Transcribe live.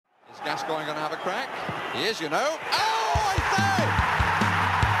Gascoigne going to have a crack? He is, you know. Oh, I say!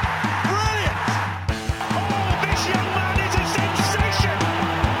 Brilliant! Oh, this young man is a sensation!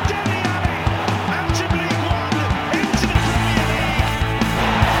 Dele Alli, out of League One, into the Premier League.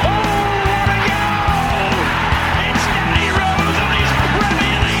 Oh, what a goal! It's Danny Rose on his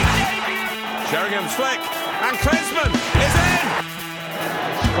Premier League debut. Sheringham's flick, and Klinsmann is in!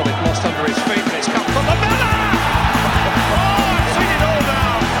 He's got it lost under his feet, and it's come from the Miller! Oh, I've seen it all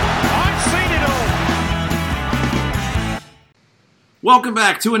now! I've seen it all! Welcome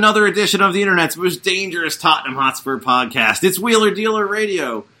back to another edition of the Internet's most dangerous Tottenham Hotspur podcast. It's Wheeler Dealer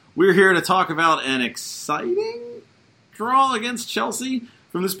Radio. We're here to talk about an exciting draw against Chelsea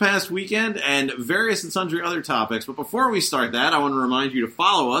from this past weekend and various and sundry other topics. But before we start that, I want to remind you to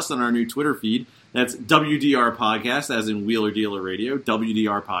follow us on our new Twitter feed. That's WDR Podcast, as in Wheeler Dealer Radio,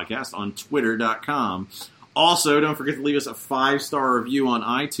 WDR Podcast on Twitter.com. Also, don't forget to leave us a 5-star review on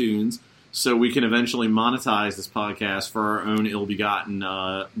iTunes so we can eventually monetize this podcast for our own ill-begotten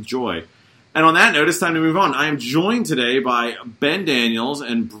joy. And on that note, it's time to move on. I am joined today by Ben Daniels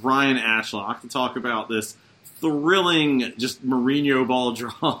and Brian Ashlock to talk about this thrilling, just Mourinho ball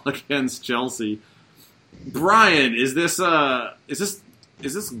draw against Chelsea. Brian, is this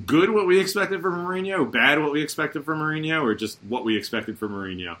good what we expected from Mourinho? Bad what we expected from Mourinho? Or just what we expected from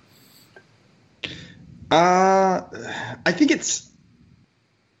Mourinho? I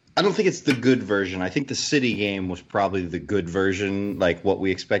don't think it's the good version. I think the City game was probably the good version, like what we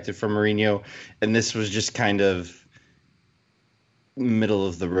expected from Mourinho. And this was just kind of middle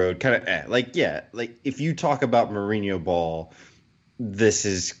of the road. Kind of like if you talk about Mourinho ball, this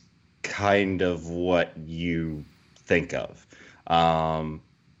is kind of what you think of.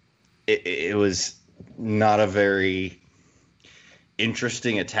 It was not a very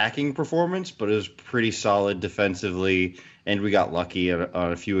interesting attacking performance, but it was pretty solid defensively, and we got lucky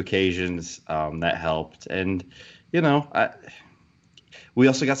on a few occasions. That helped, and we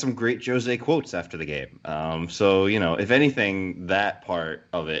also got some great Jose quotes after the game. So if anything, that part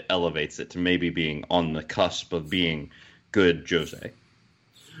of it elevates it to maybe being on the cusp of being good Jose.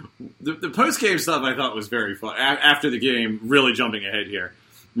 The post-game stuff I thought was very fun. After the game, really jumping ahead here,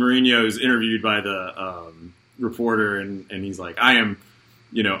 Mourinho's interviewed by the reporter, and he's like, I am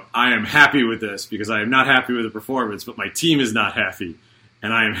happy with this because I am not happy with the performance, but my team is not happy,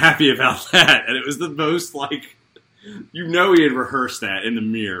 and I am happy about that. And it was the most, he had rehearsed that in the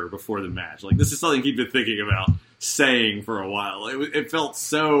mirror before the match. Like, this is something he'd been thinking about saying for a while. It felt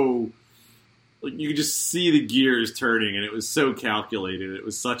so, you could just see the gears turning, and it was so calculated. It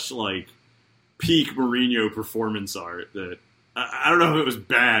was such, peak Mourinho performance art that I don't know if it was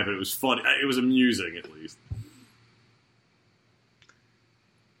bad, but it was funny. It was amusing, at least.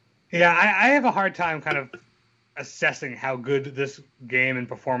 Yeah, I have a hard time kind of assessing how good this game and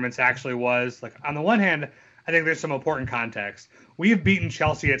performance actually was. Like, on the one hand, I think there's some important context. We have beaten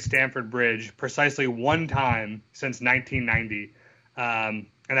Chelsea at Stamford Bridge precisely one time since 1990, and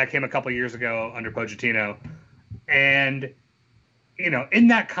that came a couple years ago under Pochettino. And, in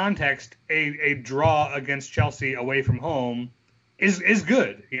that context, a draw against Chelsea away from home is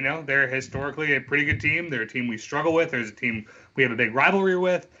good. They're historically a pretty good team. They're a team we struggle with. There's a team we have a big rivalry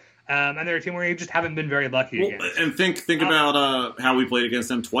with. And they're a team where you just haven't been very lucky against. And think about how we played against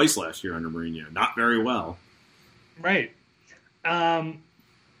them twice last year under Mourinho. Not very well. Right. That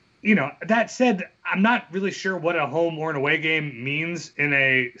said, I'm not really sure what a home or an away game means in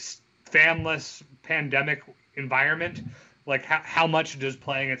a fanless pandemic environment. Like, how much does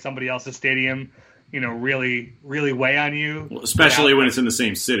playing at somebody else's stadium, really, really weigh on you? Well, especially when it's in the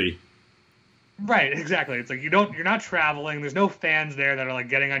same city. Right, exactly. It's like you're not traveling. There's no fans there that are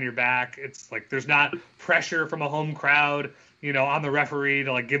getting on your back. It's like there's not pressure from a home crowd, on the referee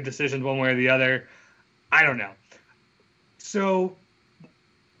to give decisions one way or the other. I don't know. So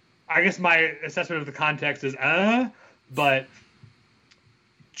I guess my assessment of the context is but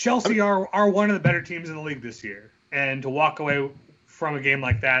Chelsea are one of the better teams in the league this year, and to walk away from a game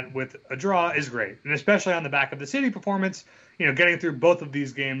like that with a draw is great, and especially on the back of the City performance. Getting through both of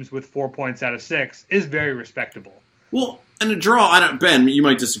these games with 4 points out of 6 is very respectable. Well, and a draw, Ben, you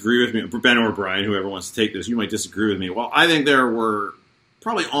might disagree with me, Ben or Brian, whoever wants to take this, you might disagree with me. Well, I think there were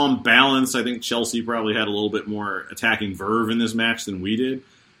probably on balance, I think Chelsea probably had a little bit more attacking verve in this match than we did.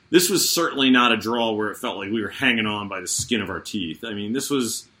 This was certainly not a draw where it felt like we were hanging on by the skin of our teeth. I mean, this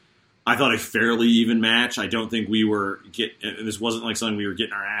was, I thought, a fairly even match. I don't think this wasn't like something we were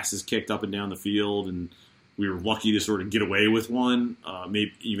getting our asses kicked up and down the field, and we were lucky to sort of get away with one,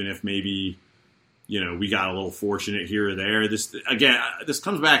 even if maybe, we got a little fortunate here or there. This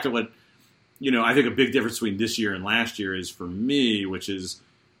comes back to what, I think a big difference between this year and last year is for me, which is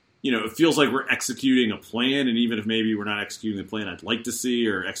it feels like we're executing a plan, and even if maybe we're not executing the plan I'd like to see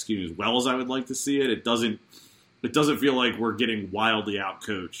or executing as well as I would like to see it, it doesn't feel like we're getting wildly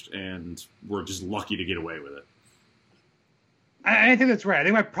outcoached and we're just lucky to get away with it. I think that's right. I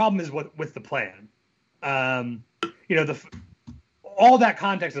think my problem is with the plan. All that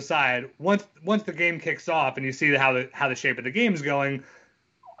context aside, once the game kicks off and you see how the shape of the game is going,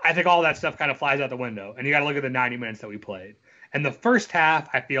 I think all that stuff kind of flies out the window. And you got to look at the 90 minutes that we played. And the first half,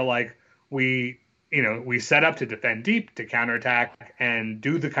 I feel like we set up to defend deep, to counterattack, and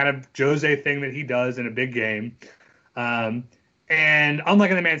do the kind of Jose thing that he does in a big game. And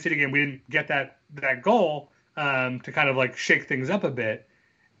unlike in the Man City game, we didn't get that goal to kind of like shake things up a bit.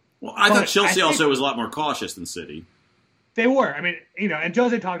 Well, I thought Chelsea also was a lot more cautious than City. They were. I mean, and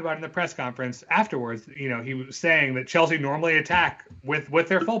Jose talked about it in the press conference afterwards. He was saying that Chelsea normally attack with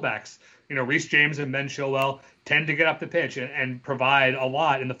their fullbacks. Reece James and Ben Chilwell tend to get up the pitch and provide a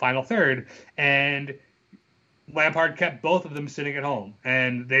lot in the final third. And Lampard kept both of them sitting at home.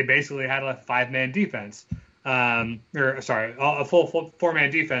 And they basically had a 5-man defense. A full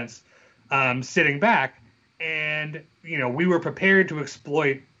 4-man defense sitting back. And, we were prepared to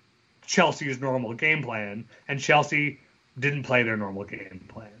exploit Chelsea's normal game plan. And Chelsea didn't play their normal game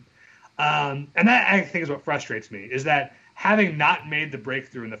plan. And that, I think, is what frustrates me, is that having not made the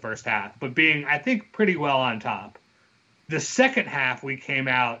breakthrough in the first half, but being, I think, pretty well on top, the second half we came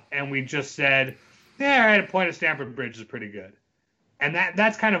out and we just said, yeah, all right, a point at Stamford Bridge is pretty good. And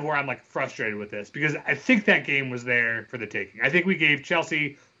that's kind of where I'm like frustrated with this, because I think that game was there for the taking. I think we gave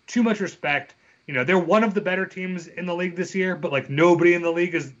Chelsea too much respect. They're one of the better teams in the league this year, but like nobody in the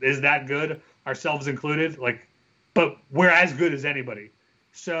league is that good, ourselves included. But we're as good as anybody.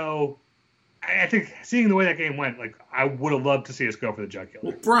 So I think seeing the way that game went, like I would have loved to see us go for the jugular.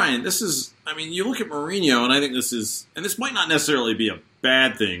 Well, Brian, you look at Mourinho, and I think this might not necessarily be a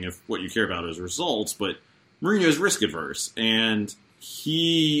bad thing if what you care about is results, but Mourinho is risk averse, and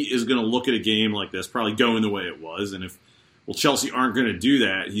he is going to look at a game like this, probably going the way it was, and if Chelsea aren't going to do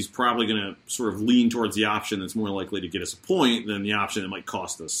that, he's probably going to sort of lean towards the option that's more likely to get us a point than the option that might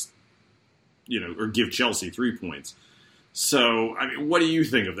cost us, or give Chelsea 3 points. So, what do you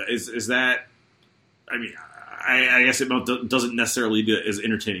think of that? Is that, I guess it doesn't necessarily lead to as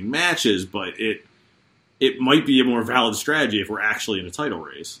entertaining matches, but it might be a more valid strategy if we're actually in a title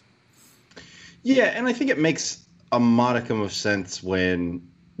race. Yeah, and I think it makes a modicum of sense when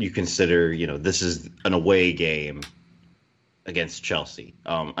you consider, this is an away game against Chelsea.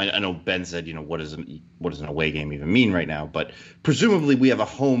 I know Ben said, what does an away game even mean right now? But presumably we have a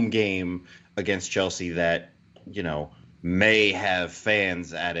home game against Chelsea that, may have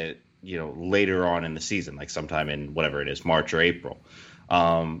fans at it, later on in the season, like sometime in whatever it is, March or April.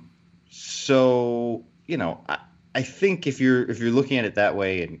 So, I think if you're looking at it that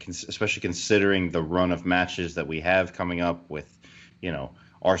way, and especially considering the run of matches that we have coming up with,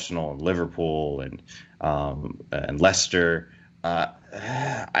 Arsenal and Liverpool and Leicester,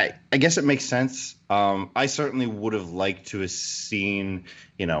 I guess it makes sense. I certainly would have liked to have seen,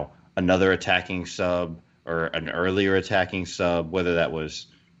 another attacking sub or an earlier attacking sub, whether that was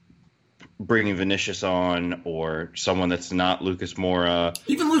bringing Vinicius on or someone that's not Lucas Moura.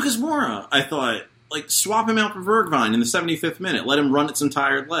 Even Lucas Moura, I thought, swap him out for Bergwijn in the 75th minute. Let him run at some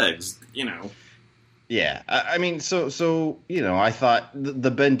tired legs, Yeah, I thought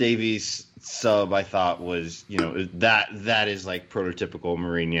the Ben Davies sub, I thought was, that is like prototypical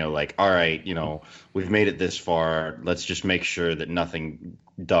Mourinho. All right, we've made it this far. Let's just make sure that nothing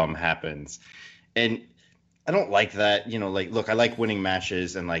dumb happens. And I don't like that. Look, I like winning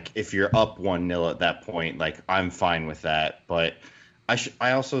matches, and if you're up 1-0 at that point, I'm fine with that. But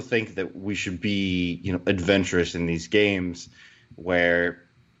I also think that we should be, adventurous in these games where,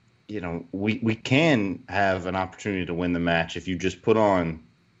 we can have an opportunity to win the match if you just put on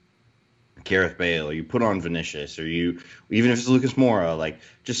Gareth Bale, or you put on Vinicius, or even if it's Lucas Moura,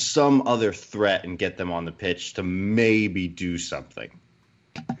 just some other threat and get them on the pitch to maybe do something.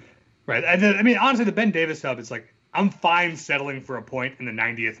 Right. Honestly, the Ben Davies sub, it's I'm fine settling for a point in the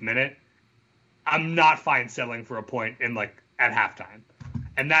 90th minute. I'm not fine settling for a point in at halftime.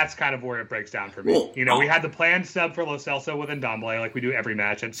 And that's kind of where it breaks down for me. Well, we had the planned sub for Lo Celso with Ndombele, like we do every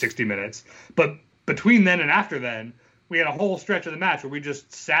match at 60 minutes. But between then and after then, we had a whole stretch of the match where we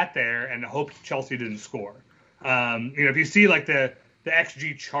just sat there and hoped Chelsea didn't score. If you see the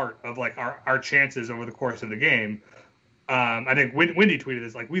XG chart of our chances over the course of the game, I think Wendy tweeted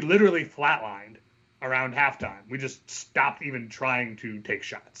this, we literally flatlined around halftime. We just stopped even trying to take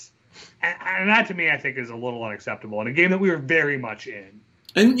shots. And that to me, I think, is a little unacceptable in a game that we were very much in.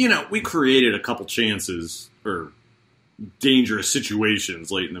 And, we created a couple chances, or dangerous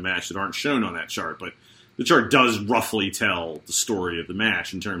situations late in the match that aren't shown on that chart, but the chart does roughly tell the story of the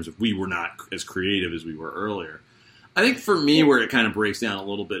match in terms of we were not as creative as we were earlier. I think for me, where it kind of breaks down a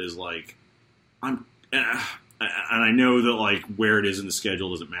little bit is like, and I know that like where it is in the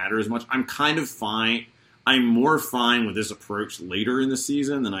schedule doesn't matter as much. I'm kind of fine. I'm more fine with this approach later in the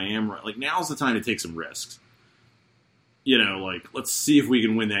season than I am. Like, now's the time to take some risks. Like, let's see if we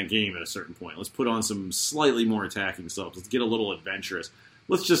can win that game at a certain point. Let's put on some slightly more attacking subs. Let's get a little adventurous.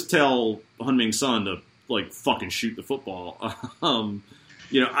 Let's just tell Heung-min Son to, like, fucking shoot the football. I don't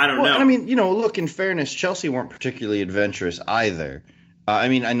know. I mean, look, in fairness, Chelsea weren't particularly adventurous either. I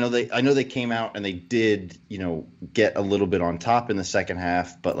know they came out and they did, get a little bit on top in the second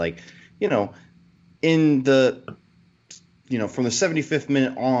half, but like, in the, from the 75th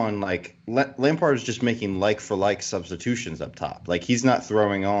minute on, like Lampard is just making like for like substitutions up top. Like he's not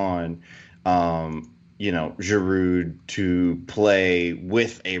throwing on, Giroud to play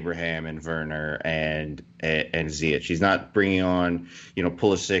with Abraham and Werner and Ziyech. He's not bringing on,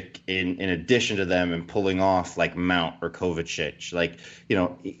 Pulisic in addition to them and pulling off like Mount or Kovacic. Like,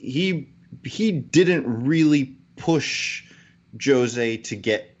 he didn't really push Jose to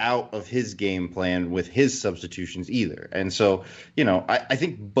get out of his game plan with his substitutions either. And so, I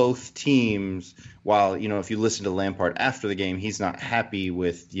think both teams, while, if you listen to Lampard after the game, he's not happy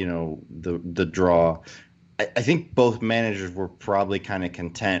with, the draw. I think both managers were probably kind of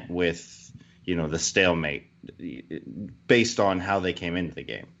content with, the stalemate based on how they came into the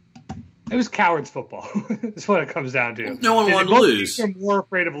game. It was cowards football. That's what it comes down to. No one wanted to lose. They're more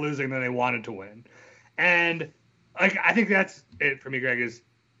afraid of losing than they wanted to win. And I think that's it for me, Greg, is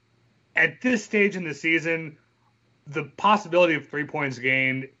at this stage in the season, the possibility of 3 points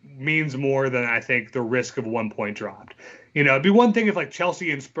gained means more than I think the risk of 1 point dropped. It'd be one thing if like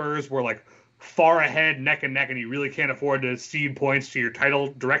Chelsea and Spurs were like far ahead, neck and neck, and you really can't afford to cede points to your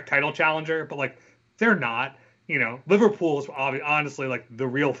direct title challenger, but like they're not. Liverpool is honestly like the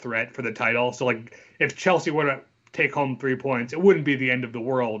real threat for the title. So like if Chelsea were to take home 3 points, it wouldn't be the end of the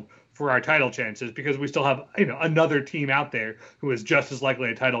world for our title chances, because we still have another team out there who is just as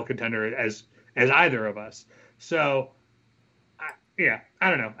likely a title contender as either of us. So I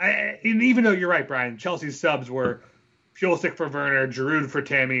don't know. Even though you're right, Brian, Chelsea's subs were Pulisic for Werner, Giroud for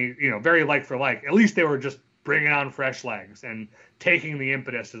Tammy, very like for like. At least they were just bringing on fresh legs and taking the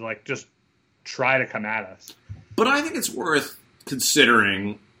impetus to like just try to come at us. But I think it's worth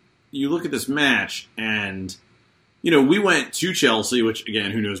considering. You look at this match and, we went to Chelsea, which,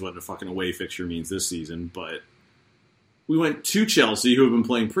 again, who knows what a fucking away fixture means this season, but we went to Chelsea, who have been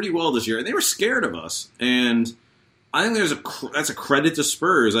playing pretty well this year, and they were scared of us. And I think that's a credit to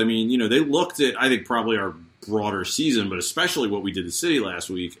Spurs. I mean, they looked at, I think, probably our broader season, but especially what we did to City last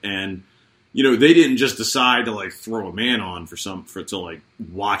week, and, they didn't just decide to, like, throw a man on to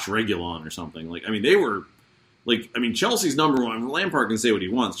watch Reguilon or something. Like, I mean, they were... Chelsea's number one, Lampard can say what he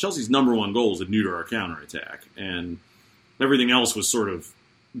wants, Chelsea's number one goal is to neuter our counterattack, and everything else was sort of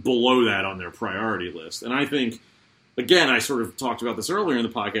below that on their priority list. And I think, again, I sort of talked about this earlier in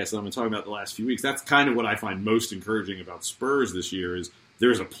the podcast that I've been talking about the last few weeks, that's kind of what I find most encouraging about Spurs this year is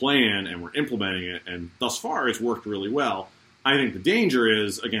there's a plan and we're implementing it, and thus far it's worked really well. I think the danger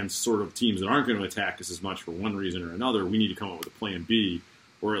is against sort of teams that aren't going to attack us as much for one reason or another, we need to come up with a plan B,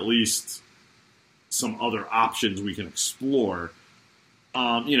 or at least some other options we can explore.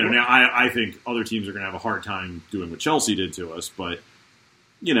 Now I think other teams are going to have a hard time doing what Chelsea did to us, but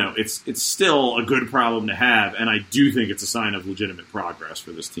it's still a good problem to have, and I do think it's a sign of legitimate progress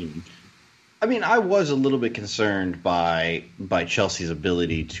for this team. I mean, I was a little bit concerned by Chelsea's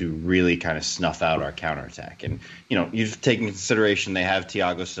ability to really kind of snuff out our counterattack, and you've taken consideration they have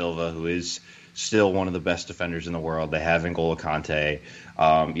Thiago Silva, who is still one of the best defenders in the world. They have N'Golo Kante,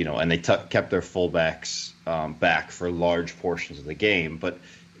 and they kept their fullbacks back for large portions of the game. But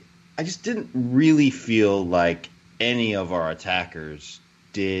I just didn't really feel like any of our attackers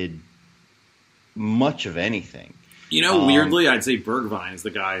did much of anything. Weirdly, I'd say Bergwijn is the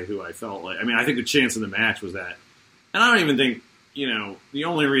guy who I felt like... I think the chance of the match was that... And I don't even think, the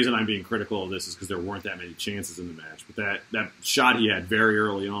only reason I'm being critical of this is because there weren't that many chances in the match. But that shot he had very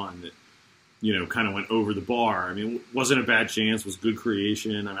early on that, kind of went over the bar. I mean, wasn't a bad chance, was good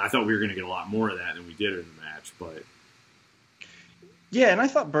creation. I thought we were going to get a lot more of that than we did in the match, but... Yeah, and I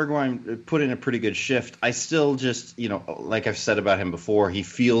thought Bergwijn put in a pretty good shift. I still just, like I've said about him before, he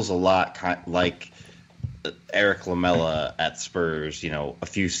feels a lot like Eric Lamela at Spurs, a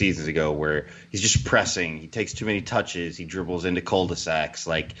few seasons ago, where he's just pressing. He takes too many touches. He dribbles into cul-de-sacs.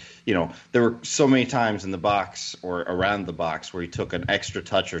 There were so many times in the box or around the box where he took an extra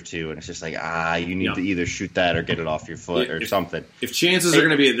touch or two, and it's just like, you need to either shoot that or get it off your foot or something. If chances are going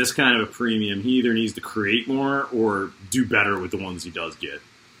to be at this kind of a premium, he either needs to create more or do better with the ones he does get.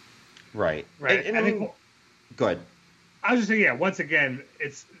 Right. And I think. Go ahead. I was just saying, once again,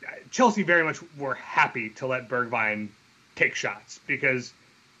 it's Chelsea very much were happy to let Bergwijn take shots because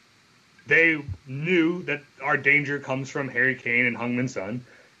they knew that our danger comes from Harry Kane and Heung-min Son,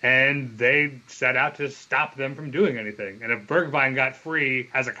 and they set out to stop them from doing anything. And if Bergwijn got free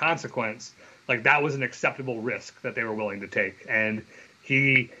as a consequence, that was an acceptable risk that they were willing to take. And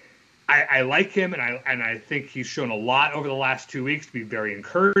I like him, and I think he's shown a lot over the last 2 weeks to be very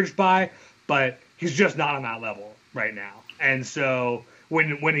encouraged by, but he's just not on that level right now. And so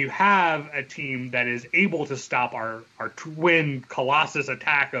when you have a team that is able to stop our twin colossus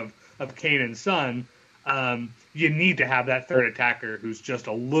attack of Kane and Son, you need to have that third attacker who's just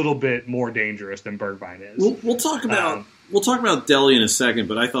a little bit more dangerous than Bergwijn is. We'll talk about Dele in a second,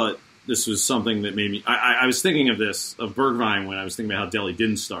 but I thought this was something that made me. I was thinking of Bergwijn when I was thinking about how Dele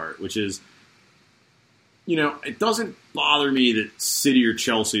didn't start, which is, it doesn't bother me that City or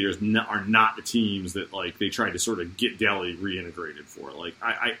Chelsea are not the teams that they tried to sort of get Dele reintegrated for.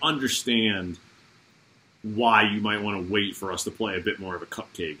 I understand why you might want to wait for us to play a bit more of a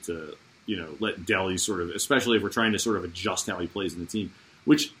cupcake to let Dele sort of, especially if we're trying to sort of adjust how he plays in the team.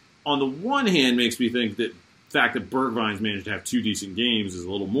 Which on the one hand makes me think that the fact that Bergwijn's managed to have 2 decent games is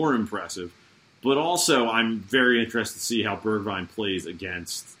a little more impressive. But also I'm very interested to see how Bergwijn plays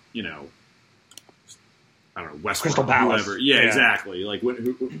against I don't know, West Crystal Brom, Palace. whoever. Yeah, exactly.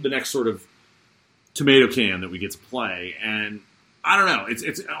 The next sort of tomato can that we get to play. And I don't know.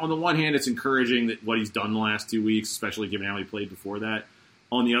 It's on the one hand, it's encouraging that what he's done the last 2 weeks, especially given how he played before that.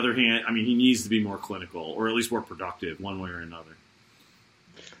 On the other hand, he needs to be more clinical or at least more productive one way or another.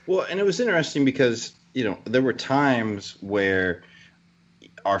 Well, and it was interesting because, there were times where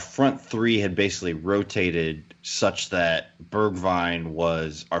our front three had basically rotated such that Bergwijn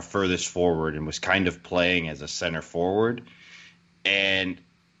was our furthest forward and was kind of playing as a center forward. And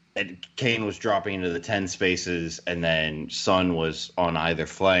Kane was dropping into the 10 spaces, and then Son was on either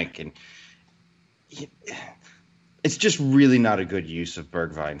flank. And it's just really not a good use of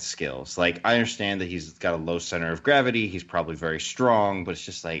Bergwijn's skills. I understand that he's got a low center of gravity. He's probably very strong, but it's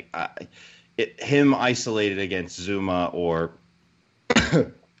just him isolated against Zuma or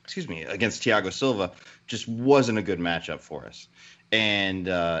excuse me, against Thiago Silva just wasn't a good matchup for us. And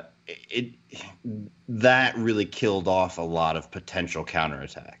that really killed off a lot of potential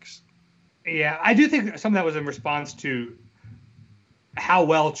counterattacks. Yeah, I do think some of that was in response to how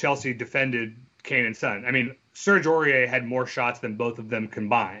well Chelsea defended Kane and Son. Serge Aurier had more shots than both of them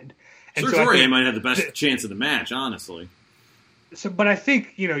combined. And Serge Aurier might have the best chance of the match, honestly. But I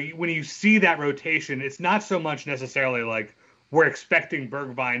think, when you see that rotation, it's not so much necessarily we're expecting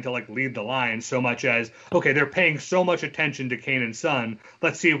Bergwijn to lead the line so much as, okay, they're paying so much attention to Kane and Son.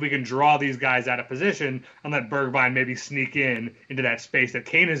 Let's see if we can draw these guys out of position and let Bergwijn maybe sneak into that space that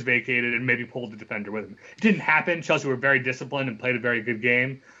Kane has vacated and maybe pull the defender with him. It didn't happen. Chelsea were very disciplined and played a very good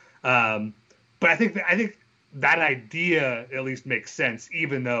game. But I think that idea at least makes sense,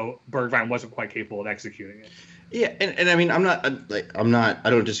 even though Bergwijn wasn't quite capable of executing it. Yeah, and I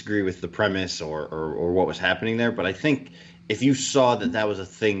don't disagree with the premise or what was happening there, but I think if you saw that was a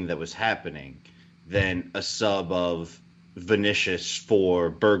thing that was happening, then a sub of Vinicius for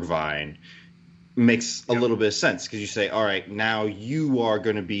Bergwijn makes a little bit of sense because you say, all right, now you are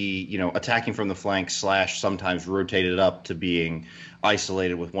going to be, attacking from the flank / sometimes rotated up to being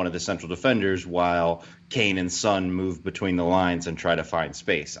isolated with one of the central defenders while Kane and Son move between the lines and try to find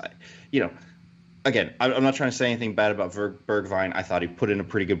space. Again, I'm not trying to say anything bad about Bergwijn. I thought he put in a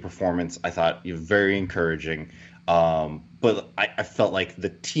pretty good performance. I thought he was very encouraging. But I felt like the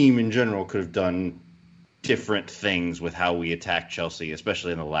team in general could have done different things with how we attacked Chelsea,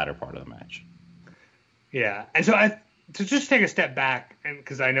 especially in the latter part of the match. Yeah, and so to just take a step back, and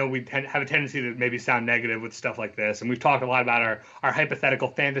because I know we have a tendency to maybe sound negative with stuff like this, and we've talked a lot about our hypothetical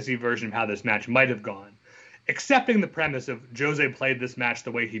fantasy version of how this match might have gone. Accepting the premise of Jose played this match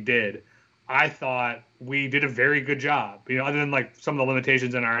the way he did, I thought we did a very good job. Other than some of the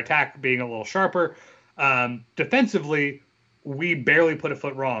limitations in our attack being a little sharper, defensively, we barely put a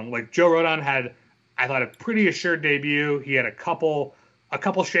foot wrong. Joe Rodon had, I thought, a pretty assured debut. He had a couple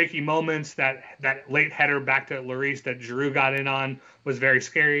shaky moments. That late header back to Lloris that Giroud got in on was very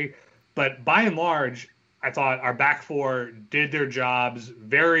scary. But by and large, I thought our back four did their jobs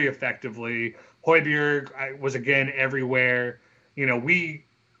very effectively. Højbjerg was again everywhere.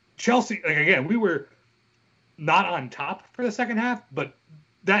 Chelsea, we were not on top for the second half, but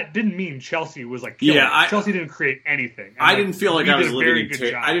that didn't mean Chelsea was like killing. Chelsea didn't create anything. And I didn't feel like I was living in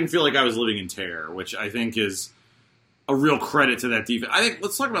terror. I didn't feel like I was living in terror, which I think is a real credit to that defense. I think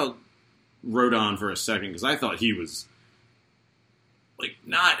let's talk about Rodon for a second, because I thought he was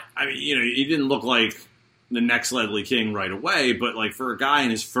he didn't look like the next Ledley King right away, but like for a guy in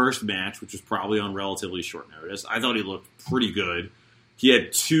his first match, which was probably on relatively short notice, I thought he looked pretty good. He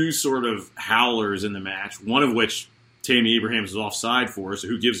had two sort of howlers in the match, one of which Tammy Abrahams was offside for, so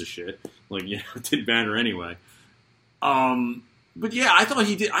who gives a shit? It didn't matter anyway. But yeah, I thought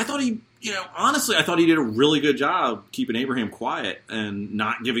he did a really good job keeping Abraham quiet and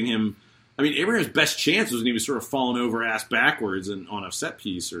not giving him. I mean, Abraham's best chance was when he was sort of falling over ass backwards and on a set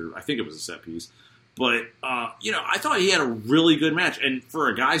piece, or I think it was a set piece. But, I thought he had a really good match. And for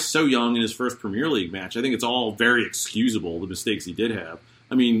a guy so young in his first Premier League match, I think it's all very excusable, the mistakes he did have.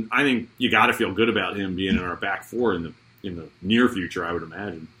 I mean, I think you got to feel good about him being in our back four in the near future, I would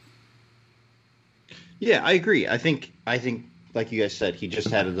imagine. Yeah, I agree. I think, like you guys said, he just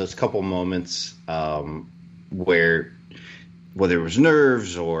had those couple moments where, whether it was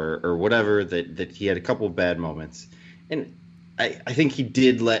nerves or whatever, that he had a couple of bad moments. And I think he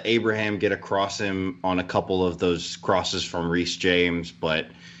did let Abraham get across him on a couple of those crosses from Reece James, but,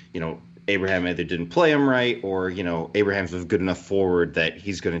 Abraham either didn't play him right or, Abraham's a good enough forward that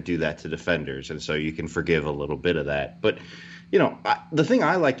he's going to do that to defenders. And so you can forgive a little bit of that. But, the thing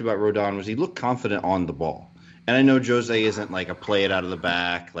I liked about Rodon was he looked confident on the ball. And I know Jose isn't like a play it out of the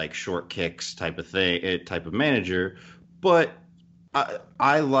back, like short kicks type of manager, but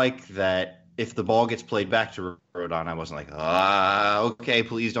I like that if the ball gets played back to Rodon, I wasn't like, okay,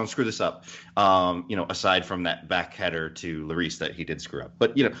 please don't screw this up. Aside from that back header to Lloris that he did screw up.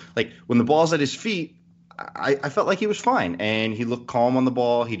 But, when the ball's at his feet, I felt like he was fine. And he looked calm on the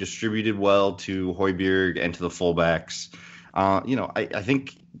ball. He distributed well to Højbjerg and to the fullbacks. I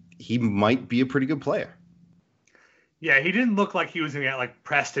think he might be a pretty good player. Yeah, he didn't look like he was going to get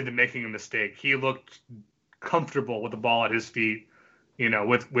pressed into making a mistake. He looked comfortable with the ball at his feet,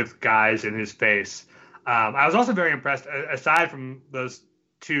 with guys in his face. I was also very impressed, aside from those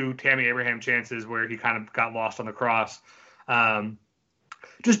two Tammy Abraham chances where he kind of got lost on the cross,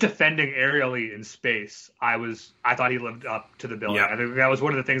 just defending aerially in space. I thought he lived up to the billing. Yeah. I think that was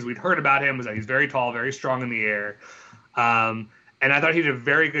one of the things we'd heard about him, was that he's very tall, very strong in the air. And I thought he did a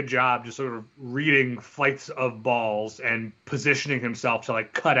very good job just sort of reading flights of balls and positioning himself to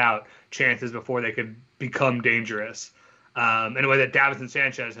cut out chances before they could become dangerous. In a way that Davinson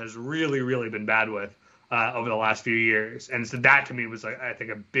Sanchez has really, really been bad with over the last few years. And so that to me was, I think,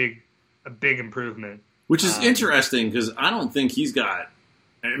 a big improvement. Which is interesting, because I don't think he's got,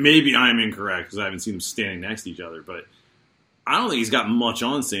 maybe I'm incorrect because I haven't seen them standing next to each other, but I don't think he's got much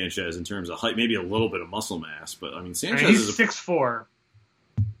on Sanchez in terms of height, maybe a little bit of muscle mass. But, Sanchez he's 6'4".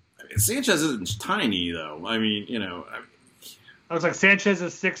 Sanchez isn't tiny, though. I was like, Sanchez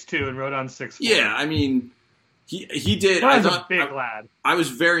is 6'2", and Rodon's 6'4". Yeah, He did. I thought, a big lad. I was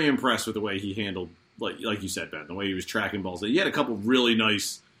very impressed with the way he handled, like you said, Ben, the way he was tracking balls. He had a couple really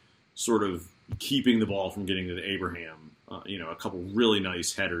nice sort of keeping the ball from getting to Abraham. A couple really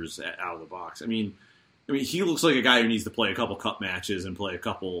nice headers out of the box. He looks like a guy who needs to play a couple cup matches and play a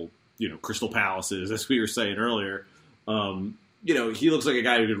couple, Crystal Palaces, as we were saying earlier. He looks like a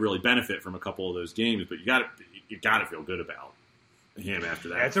guy who could really benefit from a couple of those games. But you got to feel good about him after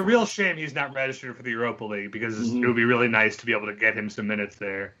that. Yeah, it's a real shame he's not registered for the Europa League, because it would be really nice to be able to get him some minutes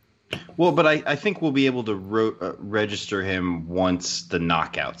there. Well, but I think we'll be able to register him once the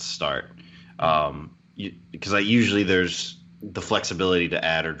knockouts start, because usually there's the flexibility to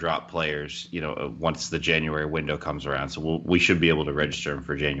add or drop players, once the January window comes around. So we should be able to register him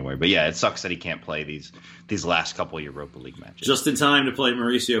for January. But yeah, it sucks that he can't play these last couple of Europa League matches. Just in time to play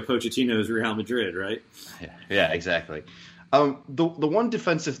Mauricio Pochettino's Real Madrid, right? Yeah, exactly. The one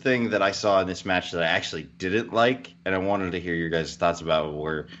defensive thing that I saw in this match that I actually didn't like, and I wanted to hear your guys' thoughts about,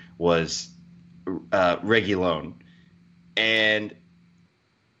 was Reguilón. And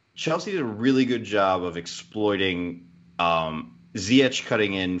Chelsea did a really good job of exploiting Ziyech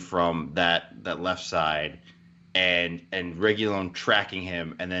cutting in from that left side and Reguilón tracking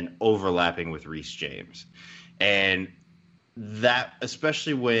him and then overlapping with Reece James. And that,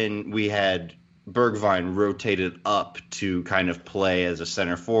 especially when we had Bergwijn rotated up to kind of play as a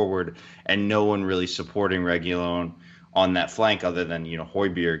center forward and no one really supporting Reguilón on that flank other than,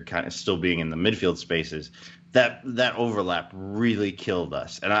 Højbjerg kind of still being in the midfield spaces, that overlap really killed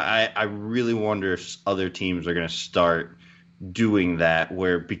us. And I really wonder if other teams are going to start doing that,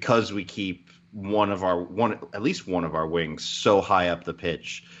 where because we keep at least one of our wings so high up the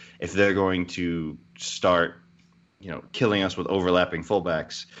pitch if they're going to start, killing us with overlapping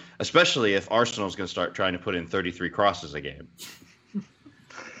fullbacks, especially if Arsenal's going to start trying to put in 33 crosses a game.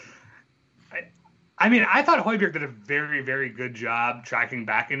 I mean, I thought Højbjerg did a very, very good job tracking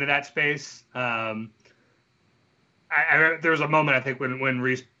back into that space. There was a moment, I think, when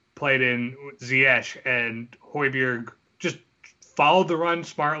Reece played in Ziyech and Højbjerg just followed the run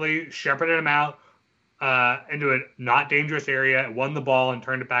smartly, shepherded him out into a not dangerous area, won the ball, and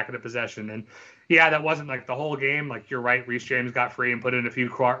turned it back into possession. And yeah, that wasn't like the whole game. Like, you're right, Reece James got free and put in a few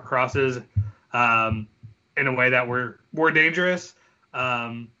crosses in a way that were more dangerous.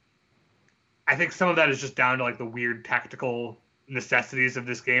 I think some of that is just down to like the weird tactical necessities of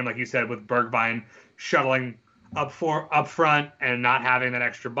this game, like you said, with Bergwijn shuttling up front and not having that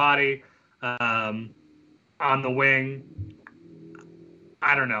extra body on the wing.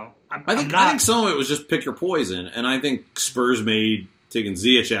 I don't know. I think some of it was just pick your poison, and I think Spurs made taking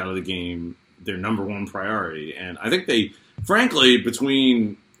Ziyech out of the game their number one priority, and I think they, frankly,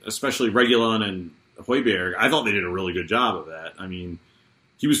 between especially Reguilon and Højbjerg, I thought they did a really good job of that. I mean,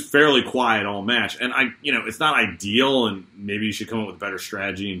 he was fairly quiet all match, and it's not ideal, and maybe you should come up with a better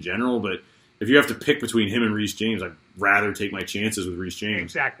strategy in general. But if you have to pick between him and Reece James, I'd rather take my chances with Reece James.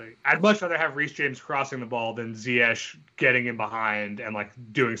 Exactly. I'd much rather have Reece James crossing the ball than Ziyech getting in behind and like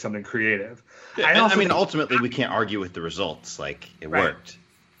doing something creative. Yeah, ultimately, we can't argue with the results. Like, it worked.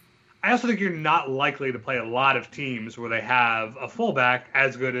 I also think you're not likely to play a lot of teams where they have a fullback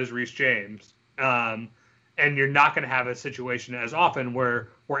as good as Reece James. And you're not going to have a situation as often where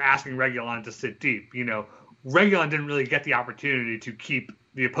we're asking Reguilon to sit deep. Reguilon didn't really get the opportunity to keep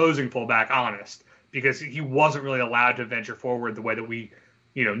the opposing fullback honest because he wasn't really allowed to venture forward the way that we,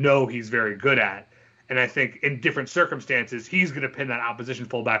 know he's very good at. And I think in different circumstances, he's going to pin that opposition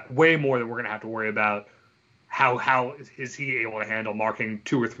fullback way more than we're going to have to worry about how is he able to handle marking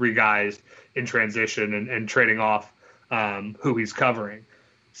 2 or 3 guys in transition and trading off who he's covering.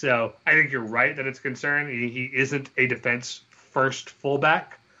 So I think you're right that it's a concern. He isn't a defense-first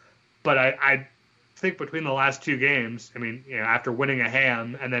fullback, but I think between the last 2 games, after winning a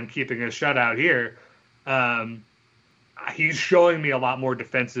ham and then keeping a shutout here, he's showing me a lot more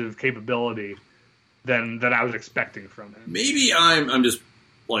defensive capability than I was expecting from him. Maybe I'm just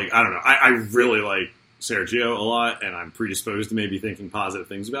like, I don't know. I really like Sergio a lot, and I'm predisposed to maybe thinking positive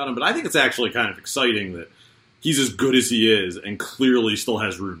things about him, but I think it's actually kind of exciting that he's as good as he is and clearly still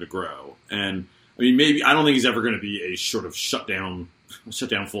has room to grow. And maybe I don't think he's ever going to be a sort of shutdown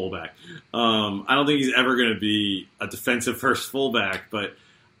fullback. I don't think he's ever going to be a defensive first fullback, but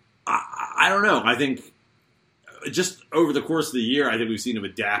I don't know. I think just over the course of the year, I think we've seen him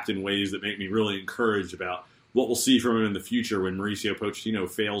adapt in ways that make me really encouraged about what we'll see from him in the future when Mauricio Pochettino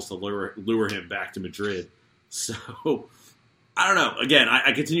fails to lure him back to Madrid. So I don't know. Again,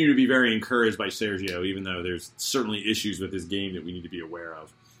 I continue to be very encouraged by Sergio, even though there's certainly issues with his game that we need to be aware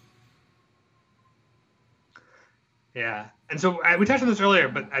of. Yeah. And so we touched on this earlier,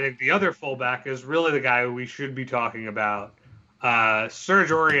 but I think the other fullback is really the guy who we should be talking about. Serge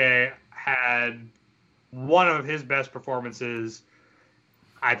Aurier had one of his best performances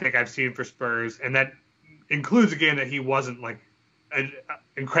I think I've seen for Spurs, and that includes a game that he wasn't like an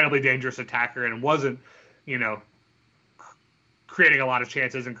incredibly dangerous attacker and wasn't, creating a lot of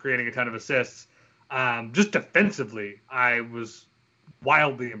chances and creating a ton of assists. Just defensively, I was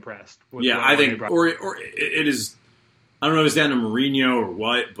wildly impressed. I think or it is. I don't know if it's down to Mourinho or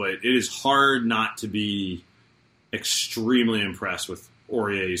what, but it is hard not to be extremely impressed with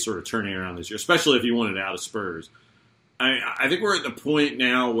Aurier sort of turning around this year, especially if he wanted out of Spurs. I think we're at the point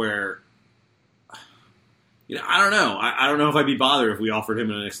now where, I don't know. I don't know if I'd be bothered if we offered him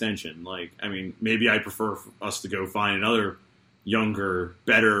an extension. Maybe I prefer us to go find another younger,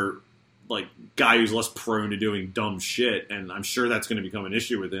 better, guy who's less prone to doing dumb shit, and I'm sure that's going to become an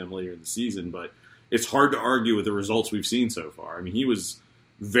issue with him later in the season, but it's hard to argue with the results we've seen so far. He was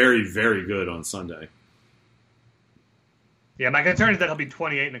very, very good on Sunday. Yeah, my concern is that he'll be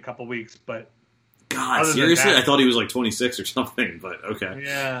 28 in a couple weeks, but God, seriously? I thought he was 26 or something, but okay.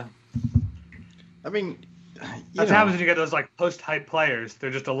 Yeah. That's what happens when you get those post-hype players.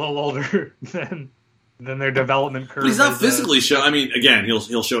 They're just a little older than their development curve. But he's not physically show. Again,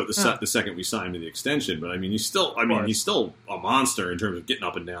 he'll show it the second we sign to the extension. But he's still. He's still a monster in terms of getting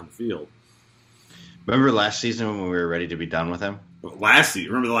up and down the field. Remember last season when we were ready to be done with him? Last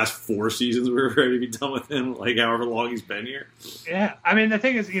season, remember the last 4 seasons we were ready to be done with him? However long he's been here. Yeah, the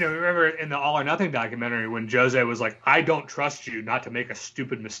thing is, remember in the All or Nothing documentary when Jose was like, "I don't trust you not to make a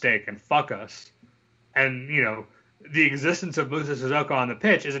stupid mistake and fuck us," and the existence of Musa Sissoko on the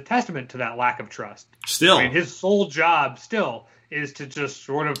pitch is a testament to that lack of trust. Still, I mean, his sole job still is to just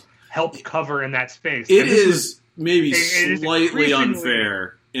sort of help cover in that space. It is maybe slightly increasingly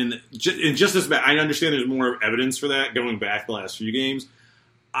unfair in just this match. I understand there's more evidence for that going back the last few games.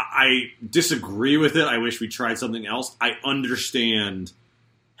 I disagree with it. I wish we tried something else. I understand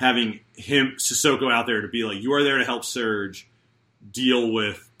having Sissoko out there to be like, you are there to help Serge deal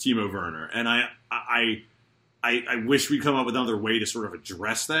with Timo Werner. And I wish we'd come up with another way to sort of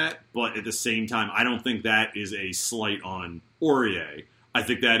address that, but at the same time, I don't think that is a slight on Aurier. I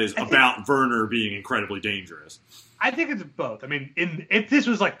think that is about Werner being incredibly dangerous. I think it's both. I mean, if this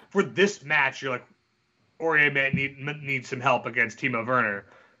was like for this match, you're like, Aurier may need some help against Timo Werner,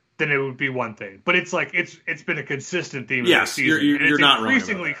 then it would be one thing. But it's like it's been a consistent theme of the season. You're not wrong. It's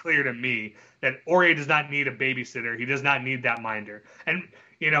increasingly clear to me that Aurier does not need a babysitter. He does not need that minder. And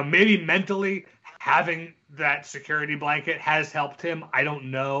maybe mentally having that security blanket has helped him. I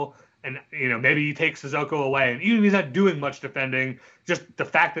don't know. And, maybe he takes Sissoko away. And even if he's not doing much defending, just the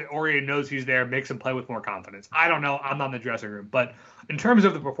fact that Aurier knows he's there makes him play with more confidence. I don't know. I'm not in the dressing room. But in terms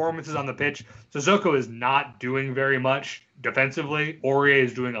of the performances on the pitch, Sissoko is not doing very much defensively. Aurier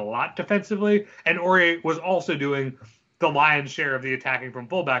is doing a lot defensively. And Aurier was also doing the lion's share of the attacking from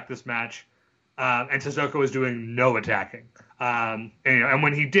fullback this match. And Sissoko was doing no attacking. And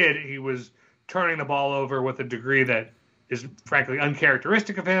when he did, he was turning the ball over with a degree that is frankly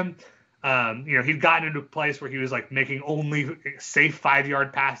uncharacteristic of him. He'd gotten into a place where he was like making only safe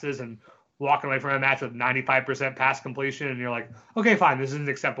 5-yard passes and walking away from a match with 95% pass completion. And you're like, okay, fine, this is an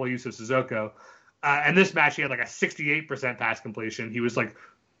acceptable use of Sissoko. And this match, he had like a 68% pass completion. He was like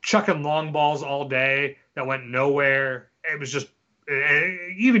chucking long balls all day that went nowhere. It was just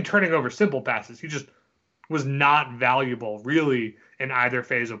even turning over simple passes. He just was not valuable really in either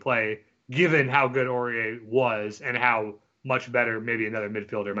phase of play, given how good Aurier was and how much better maybe another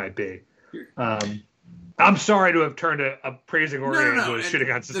midfielder might be. I'm sorry to have turned a praising Aurier into a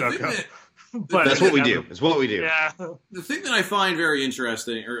shitting on Sissoko. But that's what we do. It's what we do. Yeah. The thing that I find very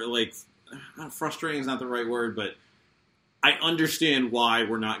interesting, or like frustrating is not the right word, but I understand why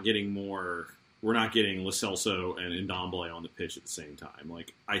we're not getting Lo Celso and Ndombele on the pitch at the same time.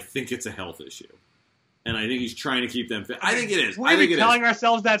 Like, I think it's a health issue. And I think he's trying to keep them fit. I think it is. We're telling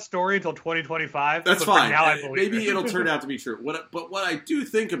ourselves that story until 2025. That's fine. Now I believe Maybe it'll turn out to be true. But what I do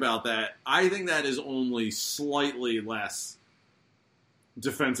think about that, I think that is only slightly less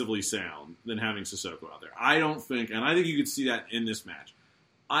defensively sound than having Sissoko out there. I don't think, and I think you could see that in this match.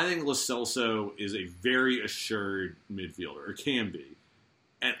 I think Lo Celso is a very assured midfielder, or can be.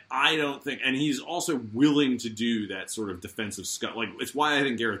 And I don't think, and he's also willing to do that sort of defensive scut. Like, it's why I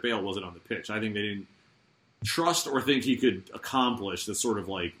think Gareth Bale wasn't on the pitch. I think they didn't trust or think he could accomplish the sort of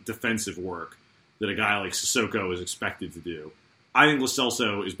like defensive work that a guy like Sissoko is expected to do. I think Lo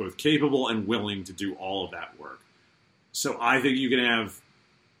Celso is both capable and willing to do all of that work. So I think you can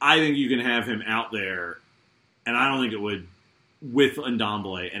have him out there, and I don't think it would with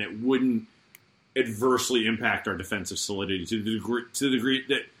Ndombele, and it wouldn't adversely impact our defensive solidity to the degree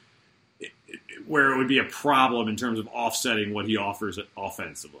that where it would be a problem in terms of offsetting what he offers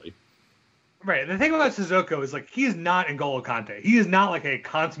offensively. Right. The thing about Sissoko is, like, he is not N'Golo Kante. He is not like a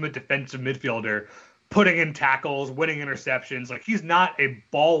consummate defensive midfielder putting in tackles, winning interceptions. Like, he's not a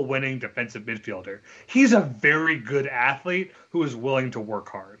ball-winning defensive midfielder. He's a very good athlete who is willing to work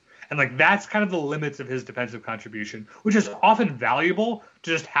hard. And, like, that's kind of the limits of his defensive contribution, which is often valuable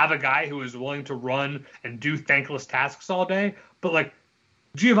to just have a guy who is willing to run and do thankless tasks all day. But, like,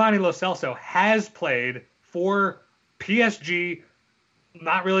 Giovanni Lo Celso has played for PSG,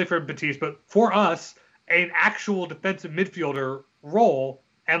 not really for Betis, but for us, an actual defensive midfielder role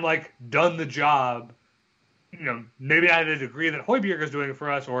and, like, done the job, maybe not at a degree that Højbjerg is doing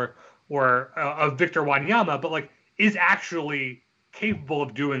for us or of Victor Wanyama, but, like, is actually capable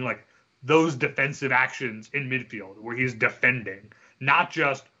of doing, like, those defensive actions in midfield where he's defending, not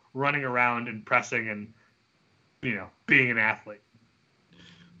just running around and pressing and, being an athlete.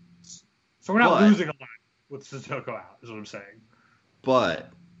 So we're not losing a lot with Sissoko out, is what I'm saying.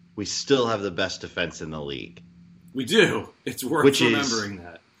 But we still have the best defense in the league. We do. It's worth remembering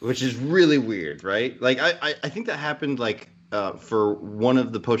that. Which is really weird, right? Like, I think that happened, like, for one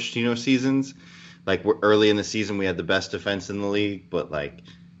of the Pochettino seasons. Like, early in the season, we had the best defense in the league. But, like,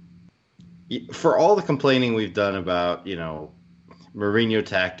 for all the complaining we've done about, Mourinho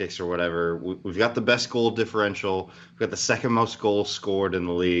tactics or whatever, we've got the best goal differential. We've got the second most goals scored in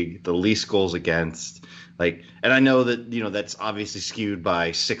the league, the least goals against. Like, and I know that, that's obviously skewed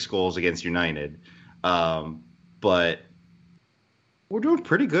by 6 goals against United. But we're doing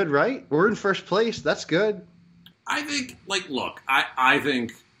pretty good, right? We're in first place. That's good. I think, look, I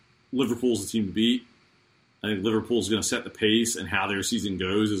think Liverpool's the team to beat. I think Liverpool's going to set the pace, and how their season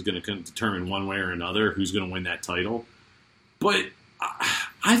goes is going to determine one way or another who's going to win that title. But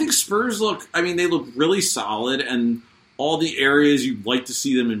I think Spurs they look really solid, and all the areas you'd like to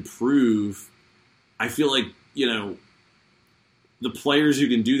see them improve, I feel like, the players who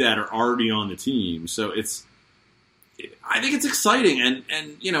can do that are already on the team. So I think it's exciting. And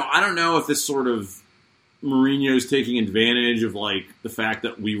I don't know if this sort of Mourinho's taking advantage of, the fact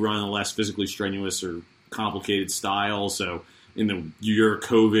that we run a less physically strenuous or complicated style. So in the year of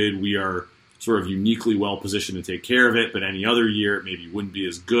COVID, we are sort of uniquely well positioned to take care of it. But any other year, it maybe wouldn't be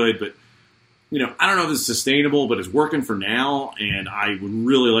as good. But, I don't know if it's sustainable, but it's working for now. And I would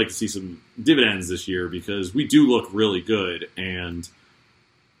really like to see some dividends this year because we do look really good. And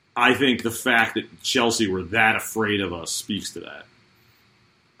I think the fact that Chelsea were that afraid of us speaks to that.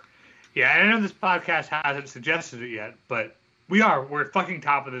 Yeah, I know this podcast hasn't suggested it yet, but we're fucking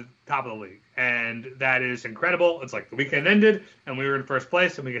top of the league, and that is incredible. It's like the weekend ended, and we were in first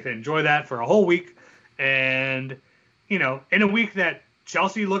place, and we get to enjoy that for a whole week. And in a week that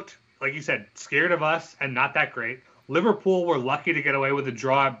Chelsea looked, like you said, scared of us and not that great. Liverpool were lucky to get away with a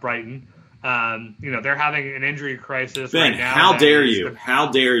draw at Brighton. They're having an injury crisis Ben, right now. how dare you? How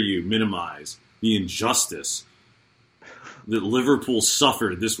dare you minimize the injustice that Liverpool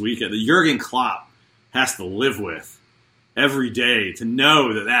suffered this weekend, that Jurgen Klopp has to live with every day to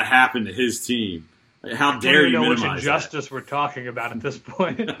know that happened to his team. How dare you minimize that? I don't know which injustice we're talking about at this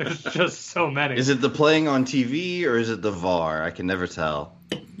point. There's just so many. Is it the playing on TV or is it the VAR? I can never tell.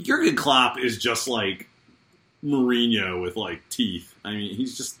 Jurgen Klopp is just like Mourinho with teeth. I mean,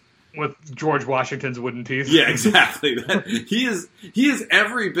 he's just with George Washington's wooden teeth. Yeah, exactly. He is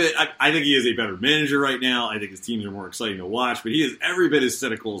every bit. I think he is a better manager right now. I think his teams are more exciting to watch, but he is every bit as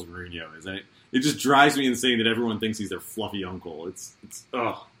cynical as Mourinho is. It just drives me insane that everyone thinks he's their fluffy uncle. It's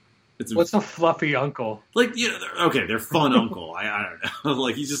what's a fluffy uncle? They're fun uncle. I don't know.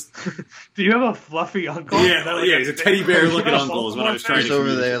 He's just. Do you have a fluffy uncle? Yeah, he's a teddy bear looking uncle. Is what I was trying to. He's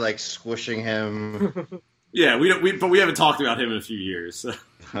over there squishing him. Yeah, but we haven't talked about him in a few years. So.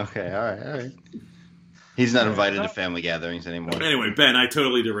 Okay, all right. He's not invited to family gatherings anymore. Anyway, Ben, I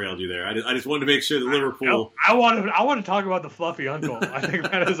totally derailed you there. I just wanted to make sure that Liverpool. I want to talk about the fluffy uncle. I think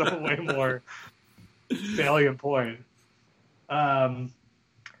that is a way more salient point.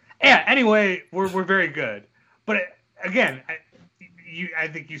 Anyway, we're very good, but again, I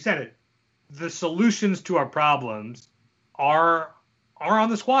think you said it. The solutions to our problems are on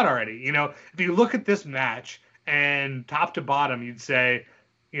the squad already. If you look at this match and top to bottom, you'd say,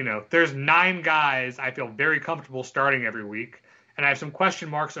 there's 9 guys I feel very comfortable starting every week, and I have some question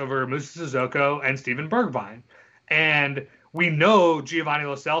marks over Musa Sissoko and Steven Bergwijn. And we know Giovanni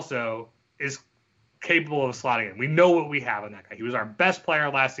Lo Celso is capable of slotting in. We know what we have in that guy. He was our best player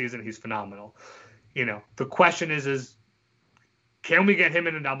last season. He's phenomenal. The question is can we get him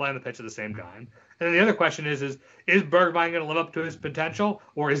in and Ndombele on the pitch at the same time? And then the other question is Bergwijn going to live up to his potential,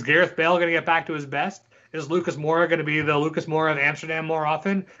 or is Gareth Bale going to get back to his best? Is Lucas Moura going to be the Lucas Moura of Amsterdam more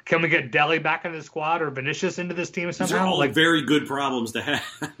often? Can we get Dele back into the squad or Vinicius into this team somehow? These are all very good problems to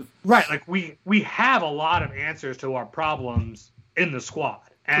have. Right. We have a lot of answers to our problems in the squad.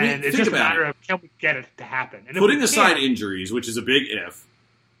 And it's just a matter of can we get it to happen? And putting aside injuries, which is a big if,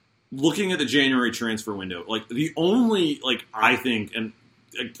 looking at the January transfer window, the only, I think, and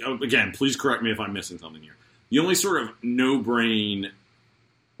again, please correct me if I'm missing something here, the only sort of no-brain,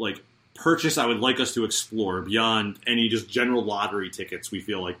 purchase I would like us to explore beyond any just general lottery tickets we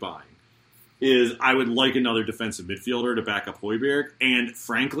feel like buying is I would like another defensive midfielder to back up Højbjerg. And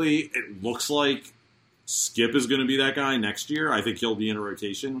frankly, it looks like Skip is going to be that guy next year. I think he'll be in a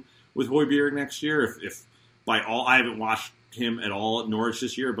rotation with Højbjerg next year. If by all, I haven't watched him at all at Norwich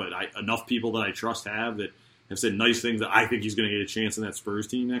this year, but enough people that I trust have said nice things that I think he's going to get a chance in that Spurs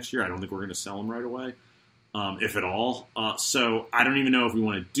team next year. I don't think we're going to sell him right away. If at all. So I don't even know if we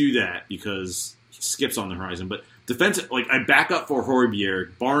want to do that because Skip's on the horizon. But defensive, I back up for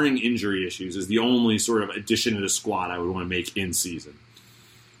Højbjerg, barring injury issues, is the only sort of addition to the squad I would want to make in season.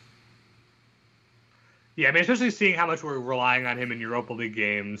 Yeah, I mean, especially seeing how much we're relying on him in Europa League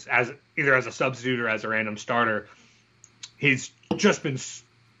games, as either as a substitute or as a random starter. He's just been,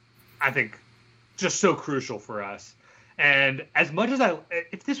 I think, just so crucial for us. And as much as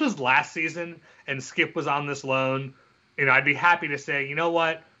if this was last season and Skip was on this loan, I'd be happy to say, you know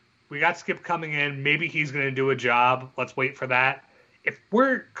what, we got Skip coming in. Maybe he's going to do a job. Let's wait for that. If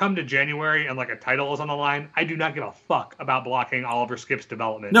we're come to January and a title is on the line, I do not give a fuck about blocking Oliver Skip's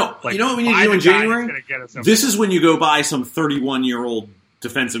development. No, you know what we need to do in January? This is when you go buy some 31-year-old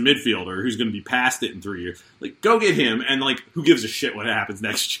defensive midfielder who's going to be past it in 3 years. Like, go get him, and like, who gives a shit what happens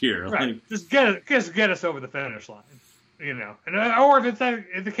next year? Right. Like, just get us over the finish line. You know, and or if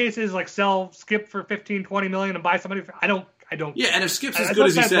the case is like sell Skip for 15, 20 million and buy somebody. I don't. Yeah, and if Skip's as good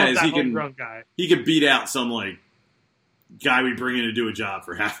as he says, he can beat out some like guy we bring in to do a job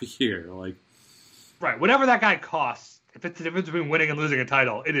for half a year. Like, right, whatever that guy costs. If it's the difference between winning and losing a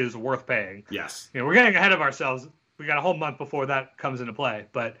title, it is worth paying. Yes. You know, we're getting ahead of ourselves. We got a whole month before that comes into play.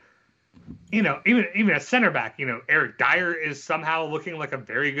 But, you know, even a center back, you know, Eric Dyer is somehow looking like a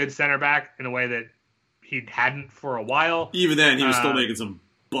very good center back in a way that he hadn't for a while. Even then, he was still making some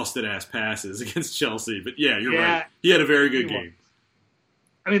busted-ass passes against Chelsea. But, yeah, you're right. He had a very good game.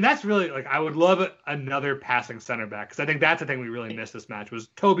 I mean, that's really, like, I would love another passing center back, because I think that's the thing we really missed this match, was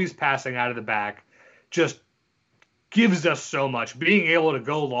Toby's passing out of the back just gives us so much. Being able to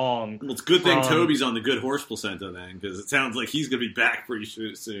go long. Well, it's a good thing Toby's on the good horse placenta then, because it sounds like he's going to be back pretty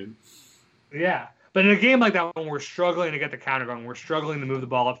soon. Yeah. But in a game like that, when we're struggling to get the counter going, we're struggling to move the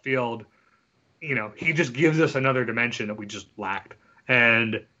ball upfield, you know, he just gives us another dimension that we just lacked.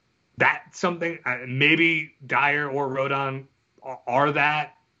 And that's something, maybe Dyer or Rodon are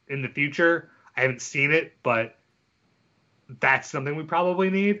that in the future. I haven't seen it, but that's something we probably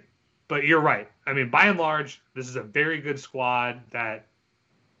need. But you're right. I mean, by and large, this is a very good squad that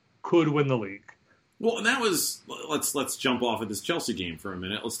could win the league. Well, and that was, let's jump off of this Chelsea game for a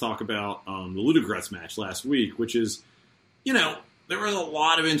minute. Let's talk about the Ludogorets match last week, which is, you know, there was a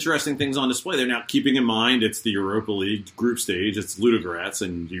lot of interesting things on display there. Now, keeping in mind it's the Europa League group stage, it's Ludogorets,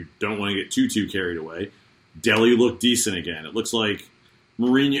 and you don't want to get too carried away. Delhi looked decent again. It looks like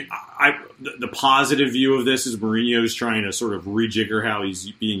Mourinho, the positive view of this is Mourinho's trying to sort of rejigger how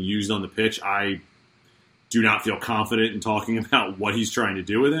he's being used on the pitch. I do not feel confident in talking about what he's trying to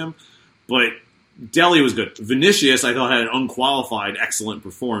do with him, but Delhi was good. Vinicius, I thought, had an unqualified, excellent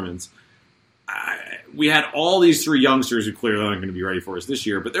performance. We had all these three youngsters who clearly aren't going to be ready for us this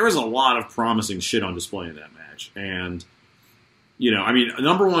year, but there was a lot of promising shit on display in that match. And, you know, I mean,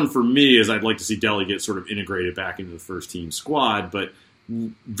 number one for me is I'd like to see Delhi get sort of integrated back into the first team squad, but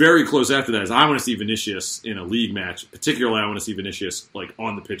very close after that is I want to see Vinicius in a league match. Particularly, I want to see Vinicius like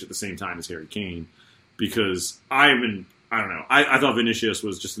on the pitch at the same time as Harry Kane, because I don't know. I thought Vinicius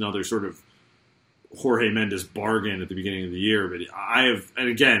was just another sort of Jorge Mendes bargain at the beginning of the year, but and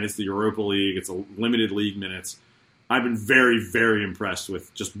again, it's the Europa League. It's a limited league minutes. I've been very, very impressed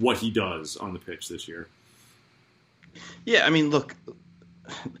with just what he does on the pitch this year. Yeah, I mean, look,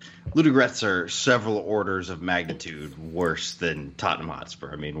 Ludogorets are several orders of magnitude worse than Tottenham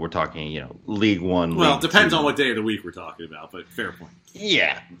Hotspur. I mean, we're talking, you know, League One. Well, League it depends Two. on what day of the week we're talking about, but fair point.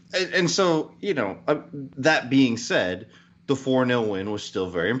 Yeah, and so, you know, that being said, the 4-0 win was still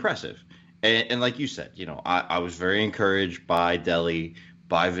very impressive. And like you said, you know, I was very encouraged by Delhi,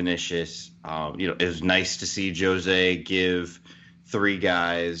 by Vinicius. You know, it was nice to see Jose give three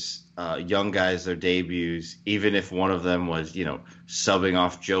guys, young guys, their debuts, even if one of them was, you know, subbing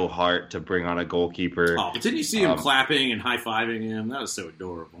off Joe Hart to bring on a goalkeeper. Oh, but didn't you see him clapping and high-fiving him? That was so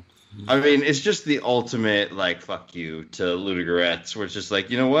adorable. I mean, it's just the ultimate, like, fuck you to Ludogorets, where it's just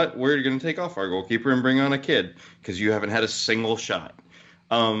like, you know what? We're going to take off our goalkeeper and bring on a kid because you haven't had a single shot.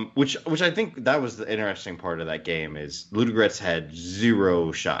 Which I think that was the interesting part of that game is Ludogorets had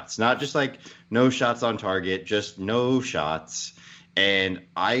 0 shots. Not just like no shots on target, just no shots. And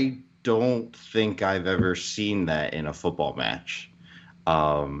I don't think I've ever seen that in a football match.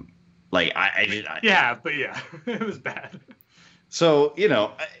 Like yeah, it was bad. So, you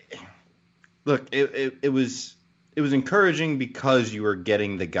know, look, it was encouraging because you were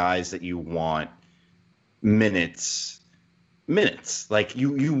getting the guys that you want minutes. Like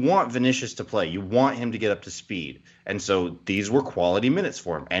you want Vinicius to play. You want him to get up to speed. And so these were quality minutes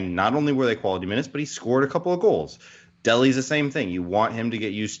for him. And not only were they quality minutes, but he scored a couple of goals. Delhi's the same thing. You want him to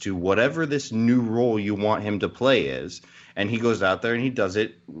get used to whatever this new role you want him to play is. And he goes out there and he does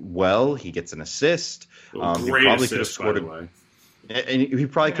it well. He gets an assist. Great assist, by the way. And he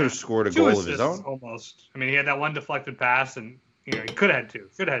probably could have scored a 2 goal of his own. Almost. I mean, he had that one deflected pass, and you know he could have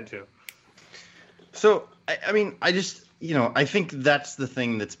had two. So I mean, I think that's the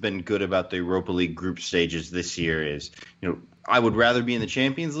thing that's been good about the Europa League group stages this year is, you know, I would rather be in the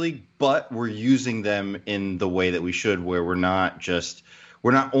Champions League, but we're using them in the way that we should, where we're not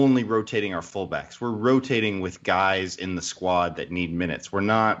only rotating our fullbacks. We're rotating with guys in the squad that need minutes. We're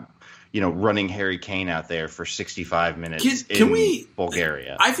not, you know, running Harry Kane out there for 65 minutes in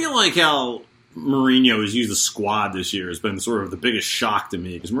Bulgaria. I feel like how Mourinho has used the squad this year has been sort of the biggest shock to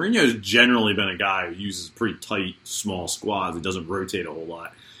me, because Mourinho has generally been a guy who uses pretty tight, small squads that doesn't rotate a whole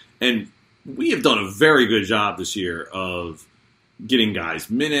lot. And we have done a very good job this year of getting guys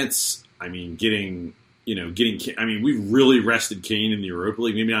minutes. I mean, getting. I mean, we really rested Kane in the Europa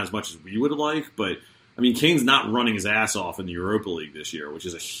League. Maybe not as much as we would like, but I mean, Kane's not running his ass off in the Europa League this year, which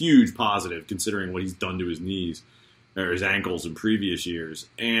is a huge positive considering what he's done to his knees or his ankles in previous years.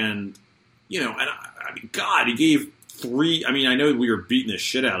 And, I mean, God, he gave 3. I mean, I know we were beating the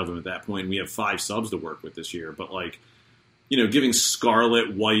shit out of him at that point, and we have 5 subs to work with this year, but giving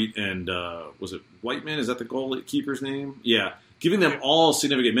Scarlett, White, and was it Whiteman? Is that the goalkeeper's name? Yeah. Giving them all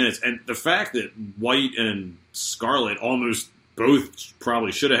significant minutes. And the fact that White and Scarlett almost both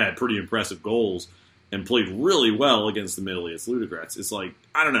probably should have had pretty impressive goals and played really well against the Middle-East Ludogorets. It's like,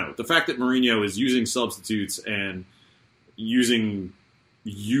 I don't know. The fact that Mourinho is using substitutes and using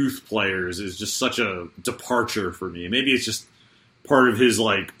youth players is just such a departure for me. Maybe it's just part of his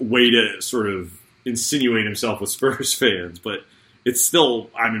way to sort of insinuate himself with Spurs fans, but it's still,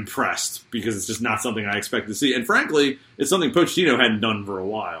 I'm impressed because it's just not something I expect to see. And frankly, it's something Pochettino hadn't done for a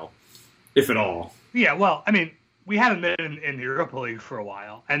while, if at all. Yeah, well, I mean, we haven't been in the Europa League for a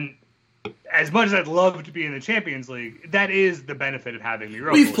while. And as much as I'd love to be in the Champions League, that is the benefit of having the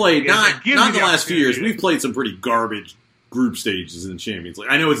Europa League. We've played, not the last few years, we've played some pretty garbage group stages in the Champions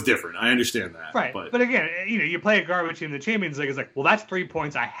League. I know it's different. I understand that. Right. But again, you play a garbage team in the Champions League, it's like, well, that's 3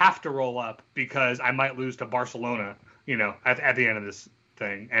 points I have to roll up because I might lose to Barcelona, at the end of this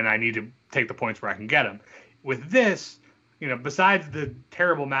thing, and I need to take the points where I can get them. With this, besides the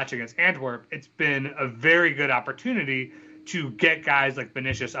terrible match against Antwerp, it's been a very good opportunity to get guys like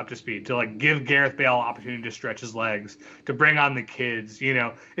Vinicius up to speed, to give Gareth Bale an opportunity to stretch his legs, to bring on the kids.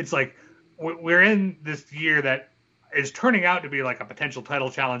 It's like we're in this year that is turning out to be a potential title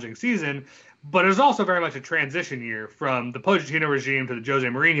challenging season, but it's also very much a transition year from the Pochettino regime to the Jose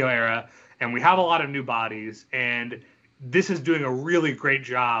Mourinho era, and we have a lot of new bodies, and this is doing a really great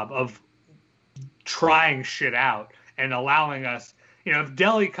job of trying shit out and allowing us, if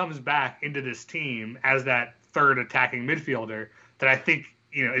Dele comes back into this team as that third attacking midfielder that I think,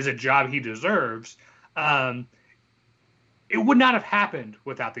 is a job he deserves, it would not have happened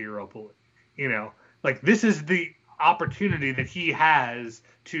without the Europa League. This is the opportunity that he has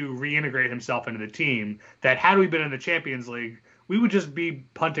to reintegrate himself into the team that had we been in the Champions League, we would just be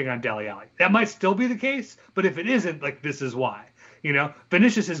punting on Dele Alli. That might still be the case, but if it isn't, this is why.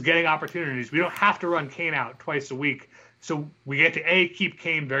 Vinicius is getting opportunities. We don't have to run Kane out twice a week. So we get to, keep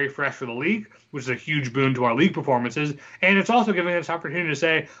Kane very fresh for the league, which is a huge boon to our league performances. And it's also giving us opportunity to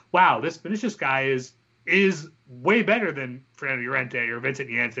say, wow, this Vinicius guy is way better than Fernando Llorente or Vincent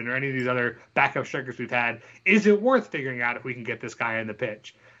Janssen or any of these other backup strikers we've had. Is it worth figuring out if we can get this guy on the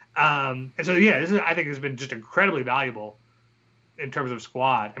pitch? And so, this I think has been just incredibly valuable in terms of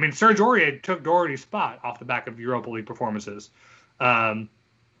squad. I mean, Serge Aurier took Doherty's spot off the back of Europa League performances. I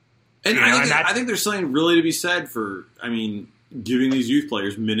think there's something really to be said for, giving these youth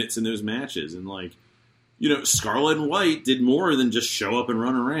players minutes in those matches. And, Scarlett and White did more than just show up and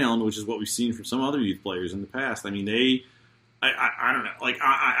run around, which is what we've seen from some other youth players in the past. I don't know.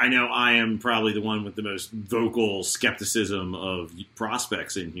 I know I am probably the one with the most vocal skepticism of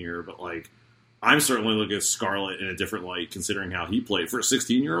prospects in here, but, I'm certainly looking at Scarlett in a different light considering how he played. For a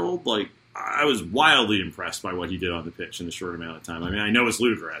 16-year-old, I was wildly impressed by what he did on the pitch in a short amount of time. I know it's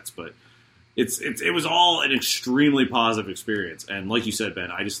Ludogorets, but it was all an extremely positive experience. And like you said,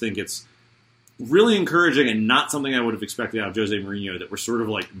 Ben, I just think it's really encouraging and not something I would have expected out of Jose Mourinho, that we're sort of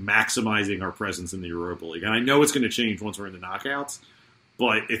maximizing our presence in the Europa League. And I know it's going to change once we're in the knockouts,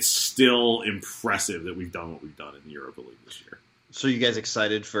 but it's still impressive that we've done what we've done in the Europa League this year. So you guys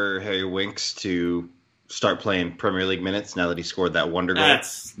excited for Harry Winks to start playing Premier League minutes now that he scored that wonder goal?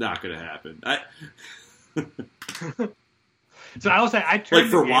 That's not going to happen. So I will say, I turned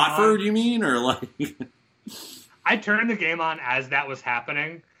for Watford, you mean, or I turned the game on as that was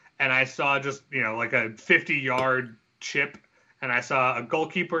happening, and I saw just a 50-yard chip, and I saw a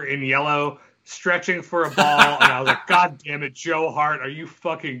goalkeeper in yellow stretching for a ball, and I was like, God damn it, Joe Hart, are you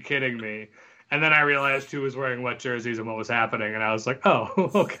fucking kidding me? And then I realized who was wearing what jerseys and what was happening, and I was like,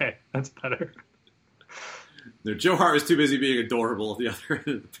 oh, okay, that's better. No, Joe Hart was too busy being adorable at the other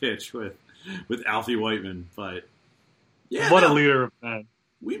end of the pitch with Alfie Whiteman, but a leader of men.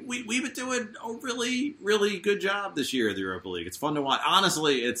 We've been doing a really, really good job this year at the Europa League. It's fun to watch.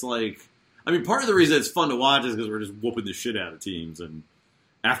 Honestly, it's part of the reason it's fun to watch is because we're just whooping the shit out of teams, and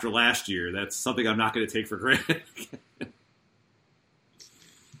after last year, that's something I'm not going to take for granted.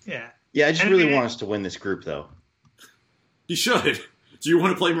 Yeah. Yeah, I just really want us to win this group, though. You should. Do you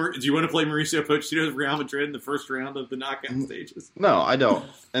want to play Mauricio Pochettino's Real Madrid in the first round of the knockout stages? No, I don't.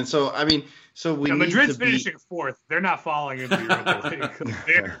 And so, we need Madrid's to be... finishing fourth. They're not falling into the Europa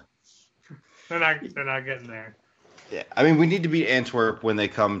League. They're not getting there. Yeah, I mean, we need to beat Antwerp when they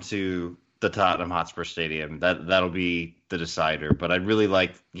come to the Tottenham Hotspur Stadium. That'll be the decider. But I'd really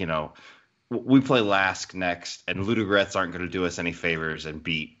like, we play Lask next, and Ludogorets aren't going to do us any favors and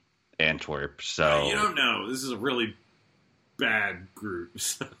beat Antwerp. So You don't know. This is a really bad group.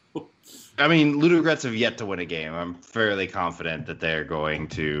 So. I mean, Ludogorets have yet to win a game. I'm fairly confident that they're going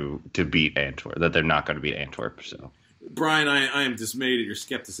to beat Antwerp, that they're not going to beat Antwerp. So, Brian, I am dismayed at your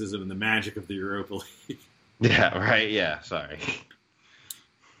skepticism and the magic of the Europa League. Yeah, right. Yeah, sorry.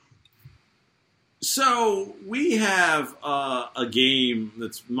 So we have a game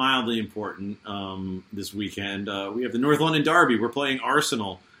that's mildly important this weekend. We have the North London Derby. We're playing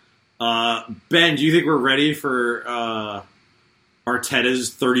Arsenal. Ben, do you think we're ready for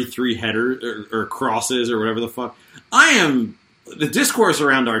Arteta's 33 headers or crosses or whatever the fuck? I am. The discourse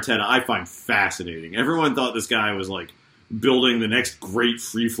around Arteta I find fascinating. Everyone thought this guy was like building the next great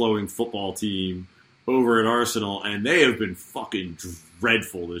free-flowing football team over at Arsenal, and they have been fucking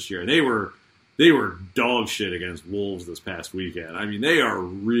dreadful this year. They were dog shit against Wolves this past weekend. I mean, they are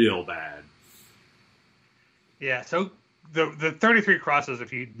real bad. Yeah, so the 33 crosses,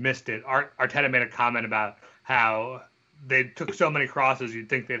 if you missed it, Arteta made a comment about how they took so many crosses you'd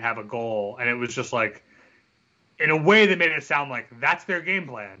think they'd have a goal, and it was just like, in a way that made it sound like that's their game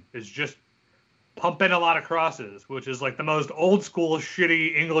plan, is just pump in a lot of crosses, which is like the most old school,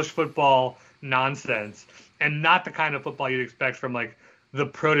 shitty English football nonsense, and not the kind of football you'd expect from like the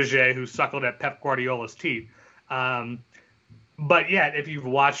protege who suckled at Pep Guardiola's teeth. But yet, if you've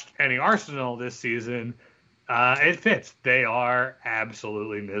watched any Arsenal this season, it fits. They are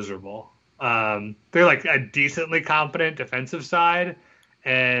absolutely miserable. They're like a decently competent defensive side,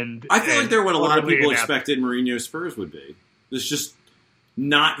 and I feel like they're what a lot of people expected Mourinho Spurs would be. It's just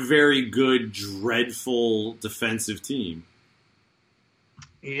not very good, dreadful defensive team.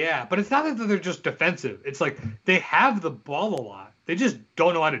 Yeah, but it's not that they're just defensive. It's like they have the ball a lot. They just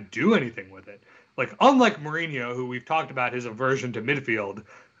don't know how to do anything with it. Like, unlike Mourinho, who we've talked about his aversion to midfield,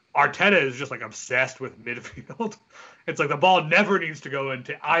 Arteta is just like obsessed with midfield. It's like the ball never needs to go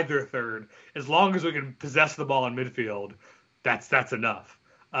into either third. As long as we can possess the ball in midfield, that's enough.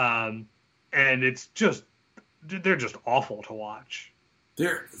 And it's just, they're just awful to watch.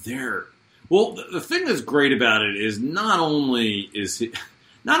 Well, the thing that's great about it is not only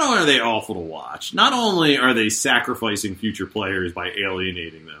are they awful to watch, not only are they sacrificing future players by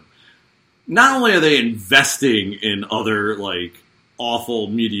alienating them, not only are they investing in other like awful,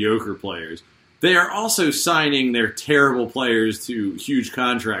 mediocre players, they are also signing their terrible players to huge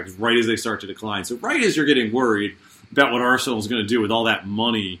contracts right as they start to decline. So right as you're getting worried about what Arsenal is going to do with all that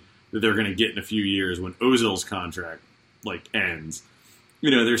money that they're going to get in a few years when Ozil's contract like ends,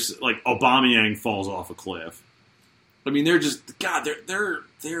 there's like Aubameyang falls off a cliff. I mean, they're just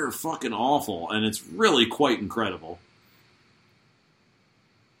they're fucking awful, and it's really quite incredible.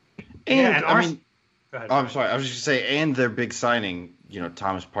 And I'm sorry, I was just gonna say, and their big signing,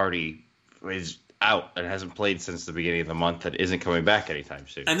 Thomas Partey is out and hasn't played since the beginning of the month. That isn't coming back anytime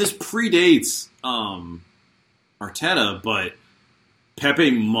soon. And this predates Arteta, but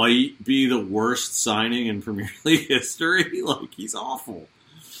Pepe might be the worst signing in Premier League history. Like, he's awful.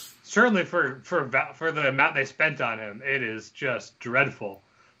 Certainly for the amount they spent on him, it is just dreadful.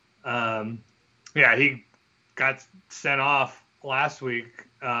 He got sent off last week,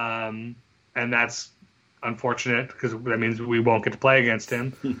 and that's unfortunate because that means we won't get to play against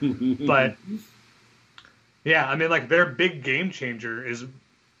him. But yeah, I mean, like, their big game changer is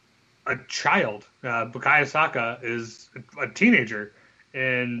a child. Bukayo Saka is a teenager,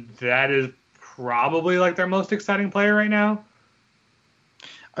 and that is probably like their most exciting player right now.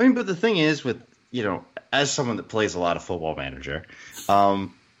 I mean, but the thing is, with as someone that plays a lot of Football Manager,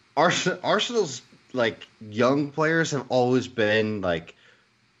 Arsenal's like young players have always been like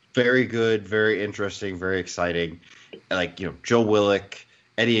very good, very interesting, very exciting. Like Joe Willock,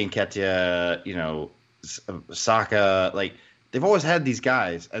 Eddie Nketiah, Saka. Like, they've always had these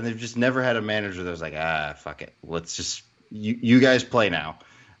guys, and they've just never had a manager that was like, fuck it, let's just you guys play now.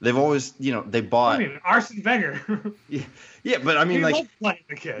 They've always, they bought. I mean, Arsene Wenger. yeah, but I mean, he like, loved playing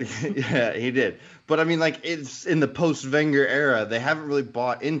the kid. Yeah, he did. But I mean, like, it's in the post-Wenger era. They haven't really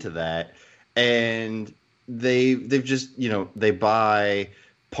bought into that, and they've just, they buy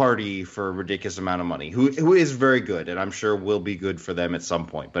Partey for a ridiculous amount of money, who is very good, and I'm sure will be good for them at some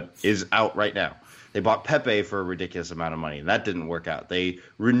point, but is out right now. They bought Pepe for a ridiculous amount of money, and that didn't work out. They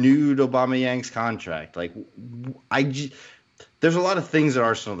renewed Aubameyang's contract. Like, there's a lot of things at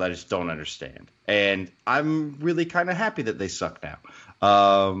Arsenal that I just don't understand. And I'm really kind of happy that they suck now.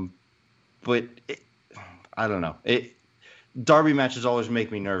 But I don't know. derby matches always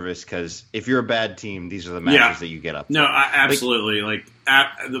make me nervous because if you're a bad team, these are the matches that you get up to. No, absolutely.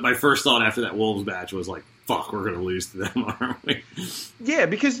 My first thought after that Wolves match was like, fuck, we're going to lose to them, aren't we? Yeah,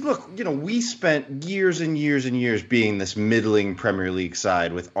 because look, we spent years and years and years being this middling Premier League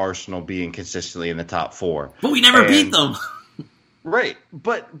side with Arsenal being consistently in the top 4. But we never beat them. Right.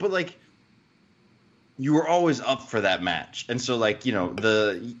 But like, you were always up for that match. And so like,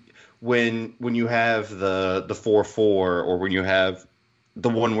 when you have the 4-4 or when you have the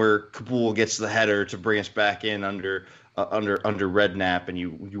one where Kabul gets the header to bring us back in under Redknapp and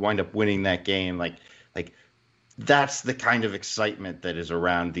you wind up winning that game, like that's the kind of excitement that is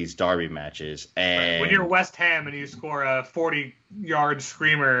around these derby matches. And when you're West Ham and you score a 40-yard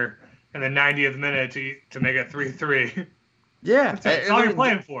screamer in the 90th minute to make it 3-3, yeah, that's all you're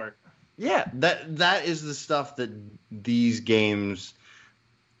playing for. Yeah, that is the stuff that these games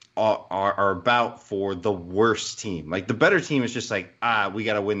are about for the worst team. Like the better team is just like, we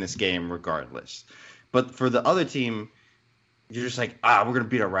got to win this game regardless. But for the other team, you're just like, we're going to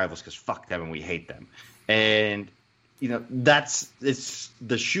beat our rivals because fuck them and we hate them. And, it's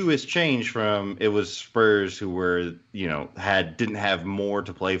the shoe has changed from it was Spurs who were, didn't have more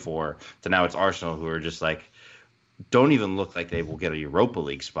to play for to now it's Arsenal who are just like, don't even look like they will get a Europa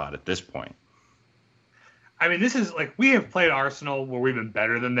League spot at this point. I mean, this is like, we have played Arsenal where we've been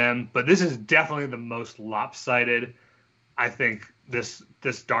better than them, but this is definitely the most lopsided I think this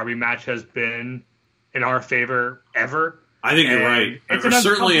derby match has been in our favor ever. I think you're right.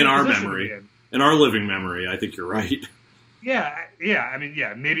 Certainly in our memory. In our living memory, I think you're right. Yeah. I mean,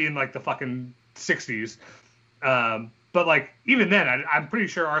 maybe in like the fucking 60s. But like, even then, I'm pretty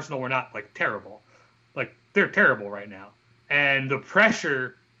sure Arsenal were not like terrible. Like, they're terrible right now. And the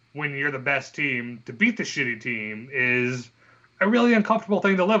pressure when you're the best team to beat the shitty team is a really uncomfortable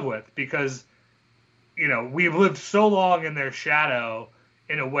thing to live with because, we've lived so long in their shadow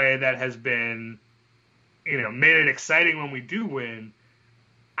in a way that has been, made it exciting when we do win.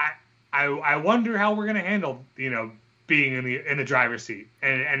 I wonder how we're going to handle, being in the driver's seat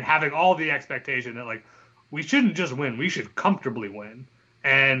and having all the expectation that like we shouldn't just win, we should comfortably win,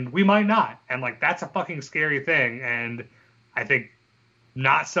 and we might not, and like that's a fucking scary thing, and I think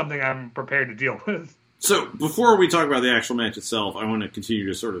not something I'm prepared to deal with. So before we talk about the actual match itself, I want to continue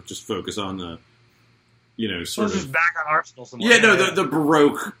to sort of just focus on the, just back on Arsenal some more. Yeah, no, the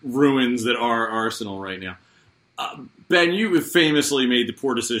Baroque ruins that are Arsenal right now. Ben, you have famously made the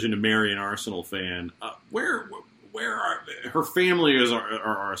poor decision to marry an Arsenal fan. Where are her family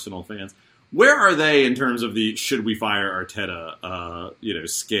are Arsenal fans? Where are they in terms of the should we fire Arteta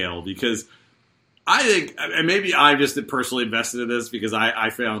scale? Because I think, and maybe I'm just personally invested in this because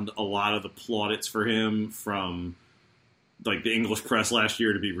I found a lot of the plaudits for him from like the English press last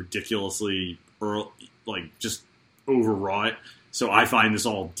year to be ridiculously just overwrought. So I find this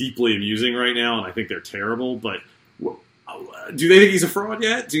all deeply amusing right now, and I think they're terrible. But do they think he's a fraud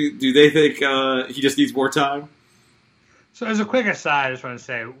yet? Do they think he just needs more time? So as a quick aside, I just want to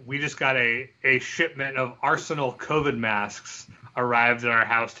say we just got a shipment of Arsenal COVID masks arrived at our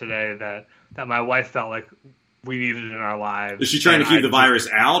house today that my wife felt like we needed in our lives. Is she trying to keep the virus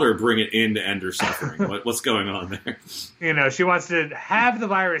out or bring it in to end her suffering? What's going on there? She wants to have the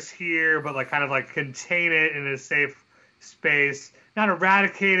virus here, but like kind of like contain it in a safe space, not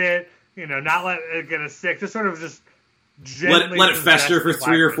eradicate it, not let it get us sick, just sort of just gently let it fester for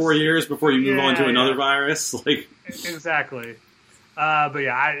 3 or 4 years before you move on to another virus. Exactly. But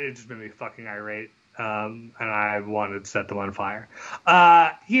yeah, it just made me fucking irate, and I wanted to set them on fire.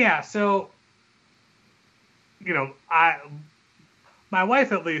 So my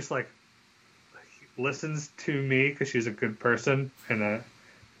wife at least like listens to me because she's a good person and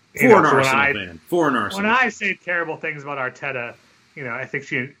for an Arsenal fan. When I say terrible things about Arteta, I think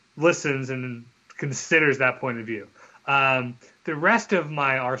she listens and considers that point of view. The rest of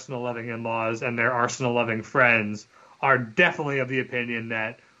my Arsenal-loving in-laws and their Arsenal-loving friends are definitely of the opinion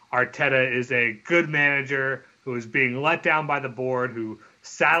that Arteta is a good manager who is being let down by the board, who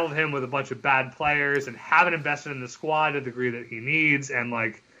saddled him with a bunch of bad players and haven't invested in the squad to the degree that he needs. And,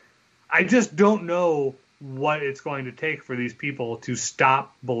 I just don't know what it's going to take for these people to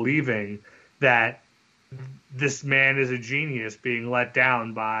stop believing that this man is a genius being let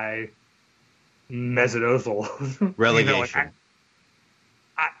down by Mesut Ozil. Relegation.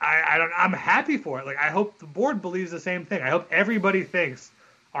 I'm happy for it. I hope the board believes the same thing. I hope everybody thinks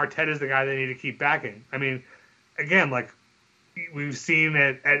Arteta's the guy they need to keep backing. I mean, again, we've seen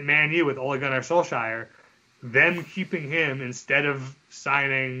at Man U with Ole Gunnar Solskjaer, them keeping him instead of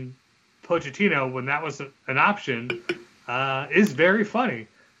signing Pochettino when that was an option is very funny.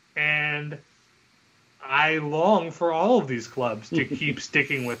 And I long for all of these clubs to keep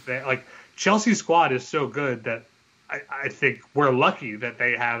sticking with it. Like, Chelsea's squad is so good that I think we're lucky that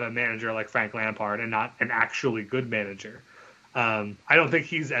they have a manager like Frank Lampard and not an actually good manager. I don't think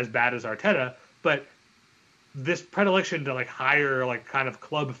he's as bad as Arteta, but this predilection to like hire like kind of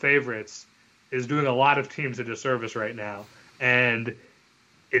club favorites is doing a lot of teams a disservice right now, and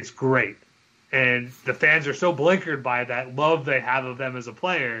it's great. And the fans are so blinkered by that love they have of them as a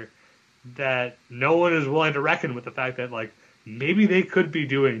player that no one is willing to reckon with the fact that like maybe they could be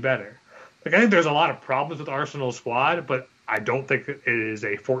doing better. Like, I think there's a lot of problems with Arsenal's squad, but I don't think it is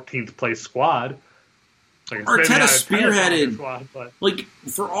a 14th place squad. Like, Arteta spearheaded, squad, but like,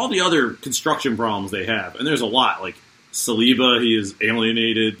 for all the other construction problems they have, and there's a lot, like, Saliba, he is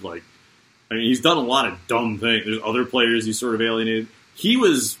alienated, like, I mean, he's done a lot of dumb things. There's other players he's sort of alienated. He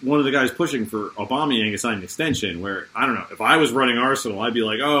was one of the guys pushing for Aubameyang to sign an extension, where, I don't know, if I was running Arsenal, I'd be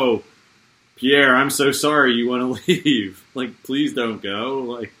like, oh, Pierre, I'm so sorry you want to leave. Like, please don't go.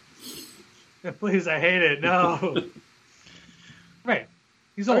 Like, please, I hate it. No. Right.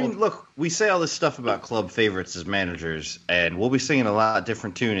 He's old. I mean, look, we say all this stuff about club favorites as managers, and we'll be singing a lot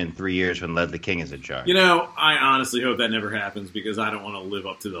different tune in 3 years when Ledley King is in charge. you know, I honestly hope that never happens because I don't want to live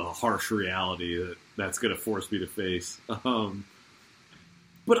up to the harsh reality that that's going to force me to face.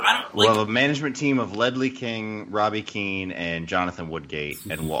 But I don't like. We'll have a management team of Ledley King, Robbie Keane, and Jonathan Woodgate,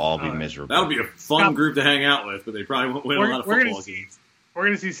 and we'll all be miserable. That'll be a fun group to hang out with, but they probably won't win a lot of football games. We're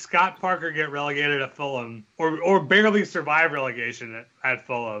going to see Scott Parker get relegated at Fulham, or barely survive relegation at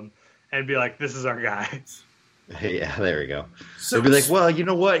Fulham, and be like, this is our guy. Yeah, there we go. So, They'll be like, well, you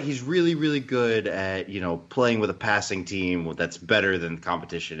know what? He's really, really good at, playing with a passing team that's better than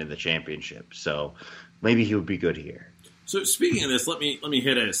competition in the championship. So maybe he would be good here. So speaking of this, let me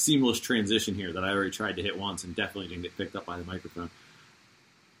hit a seamless transition here that I already tried to hit once and definitely didn't get picked up by the microphone.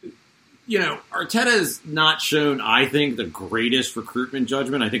 You know, Arteta's not shown, I think, the greatest recruitment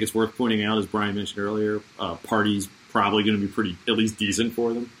judgment. I think it's worth pointing out, as Brian mentioned earlier, Partey's probably going to be pretty, at least decent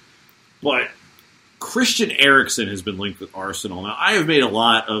for them. But Christian Eriksen has been linked with Arsenal. Now, I have made a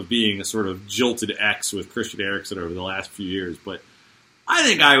lot of being a sort of jilted ex with Christian Eriksen over the last few years, but I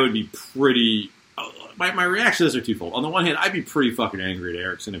think I would be pretty... My reaction to this are twofold. On the one hand, I'd be pretty fucking angry at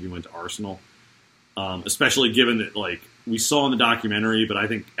Eriksen if he went to Arsenal, especially given that, like, we saw in the documentary, but I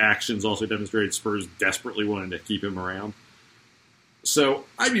think actions also demonstrated Spurs desperately wanted to keep him around. So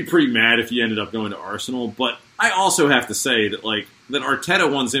I'd be pretty mad if he ended up going to Arsenal, but I also have to say that, like, that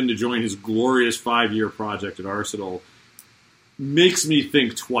Arteta wants him to join his glorious 5-year project at Arsenal makes me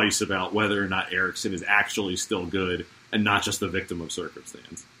think twice about whether or not Eriksen is actually still good and not just the victim of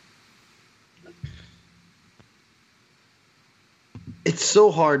circumstance. It's so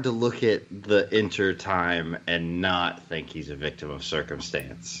hard to look at the Inter time and not think he's a victim of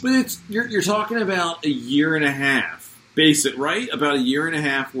circumstance. But you're talking about a year and a half, basic, right? About a year and a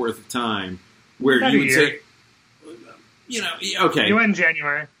half worth of time where About you a would year. say, okay. You went in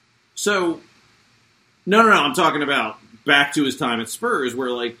January. So, no, I'm talking about back to his time at Spurs where,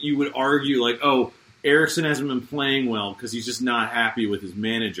 like, you would argue, like, oh, Eriksen hasn't been playing well because he's just not happy with his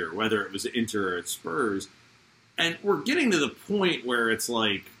manager, whether it was at Inter or at Spurs. And we're getting to the point where it's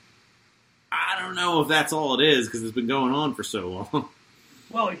like, I don't know if that's all it is because it's been going on for so long.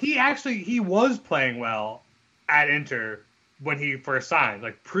 Well, he was playing well at Inter when he first signed,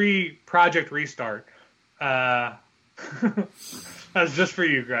 like pre-project restart. That's just for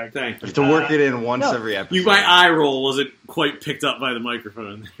you, Greg. Thank You you. have to work it in once every episode. My eye roll wasn't quite picked up by the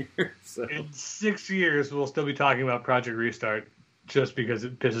microphone there. So. In 6 years, we'll still be talking about Project Restart just because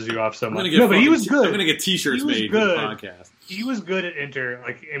it pisses you off so much. But he was good. I'm going to get T-shirts made for the podcast. He was good at Inter.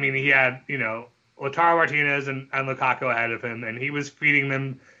 Like, I mean, he had, Lautaro Martinez and Lukaku ahead of him, and he was feeding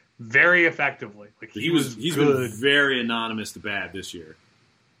them very effectively. Like, he's been good. very anonymous to bad this year.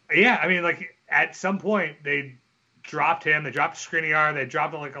 Yeah, I mean, like, at some point, they dropped him. They dropped Skriniar. They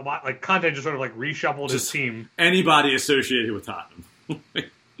dropped, like, a lot. Like, Conte just sort of, like, reshuffled his team. Anybody associated with Tottenham.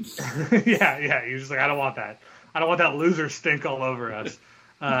 Yeah. He was just like, I don't want that. I don't want that loser stink all over us.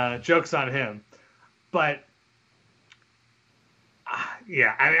 Joke's on him. But,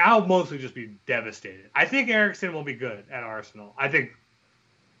 yeah, I mean, I'll mostly just be devastated. I think Eriksen will be good at Arsenal. I think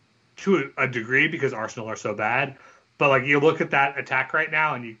to a degree because Arsenal are so bad. But, like, you look at that attack right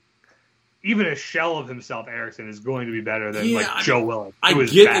now, and even a shell of himself, Eriksen, is going to be better than Joe Willock. I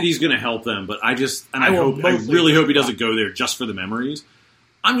get that he's going to help them, but I really hope he doesn't go there just for the memories.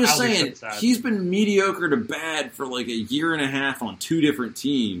 I'm just saying, he's been mediocre to bad for like a year and a half on 2 different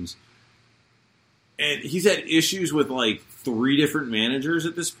teams. And he's had issues with like 3 different managers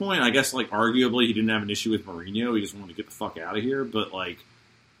at this point. I guess like arguably he didn't have an issue with Mourinho. He just wanted to get the fuck out of here. But like,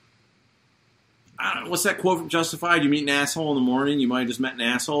 what's that quote from Justified? You meet an asshole in the morning, you might have just met an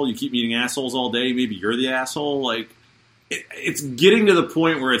asshole. You keep meeting assholes all day, maybe you're the asshole. Like, it's getting to the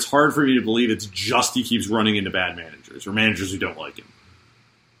point where it's hard for me to believe it's just he keeps running into bad managers or managers who don't like him.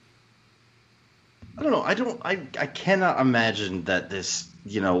 I don't know. I cannot imagine that this,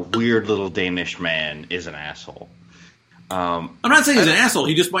 weird little Danish man is an asshole. I'm not saying he's an asshole.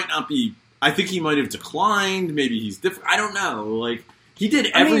 He just might not be. I think he might have declined. Maybe he's different. I don't know. Like, he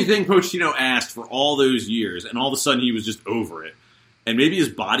did everything Pochettino asked for all those years, and all of a sudden he was just over it. And maybe his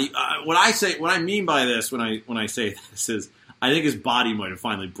body. What I mean by this when I say this is, I think his body might have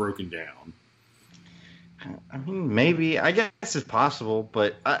finally broken down. I mean, maybe. I guess it's possible,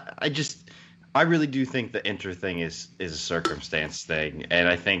 but I really do think the Inter thing is a circumstance thing, and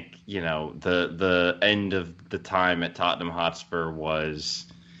I think the end of the time at Tottenham Hotspur was,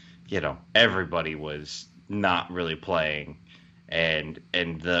 everybody was not really playing, and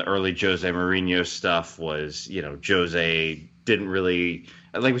the early Jose Mourinho stuff was, Jose didn't really,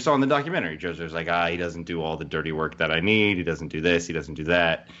 like we saw in the documentary, Jose was like, he doesn't do all the dirty work that I need, he doesn't do this, he doesn't do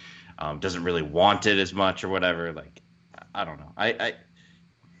that, doesn't really want it as much or whatever. Like, I don't know.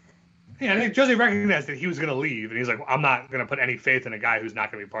 Yeah, I think Jose recognized that he was going to leave, and he's like, I'm not going to put any faith in a guy who's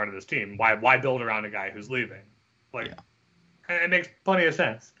not going to be part of this team. Why build around a guy who's leaving? Like, It makes plenty of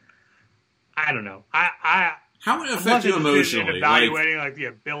sense. I don't know. How would it affect you emotionally? In evaluating the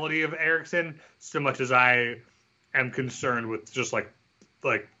ability of Eriksen, so much as I am concerned with just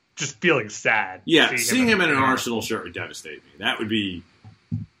just feeling sad. Yeah, seeing him in an Arsenal shirt would devastate me. That would be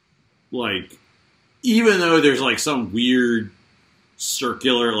even though there's some weird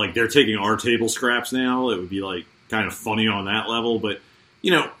circular, they're taking our table scraps now, it would be kind of funny on that level. But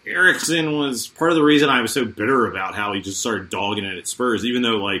Eriksen was part of the reason I was so bitter about how he just started dogging it at Spurs, even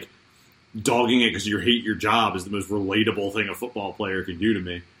though dogging it because you hate your job is the most relatable thing a football player could do to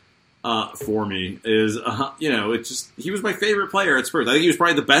me. For me is it's just, he was my favorite player at Spurs. I think he was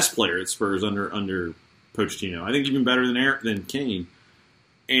probably the best player at Spurs under Pochettino. I think even better than Kane.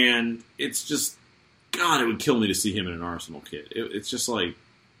 And it's just, God, it would kill me to see him in an Arsenal kit. It's just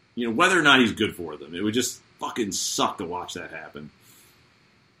whether or not he's good for them, it would just fucking suck to watch that happen.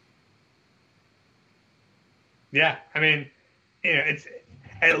 Yeah, I mean, it's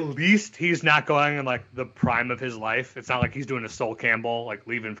at least he's not going in the prime of his life. It's not like he's doing a Sol Campbell,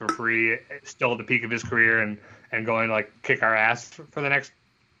 leaving for free, still at the peak of his career and going kick our ass for the next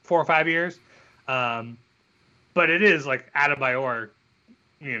 4 or 5 years. But it is Adebayor,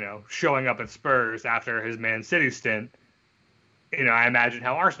 showing up at Spurs after his Man City stint. I imagine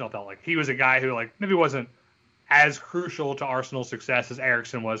how Arsenal felt. He was a guy who maybe wasn't as crucial to Arsenal's success as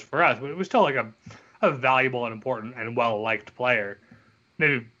Eriksen was for us, but it was still a valuable and important and well-liked player.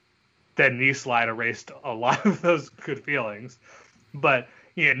 Maybe that knee slide erased a lot of those good feelings. But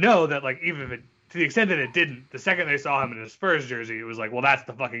that even if to the extent that it didn't, the second they saw him in a Spurs jersey, it was well, that's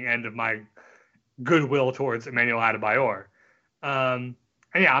the fucking end of my goodwill towards Emmanuel Adebayor. And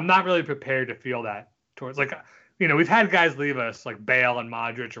yeah, I'm not really prepared to feel that towards we've had guys leave us Bale and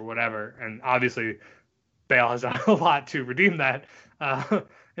Modric or whatever, and obviously Bale has done a lot to redeem that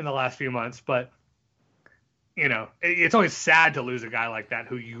in the last few months, but it's always sad to lose a guy like that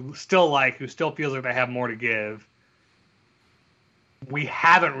who you still who still feels like they have more to give. We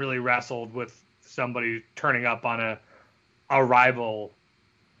haven't really wrestled with somebody turning up on a rival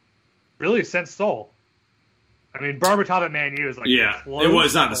really since Sol. I mean, Berbatov at Man U is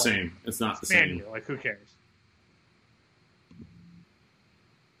it's not the same. It's not the same. Man U, who cares?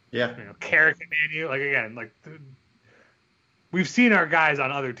 Yeah. Carrick at Man U, again, we've seen our guys on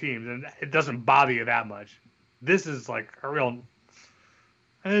other teams, and it doesn't bother you that much. This is a real.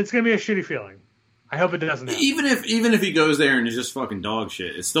 It's gonna be a shitty feeling. I hope it doesn't happen. Even if he goes there and is just fucking dog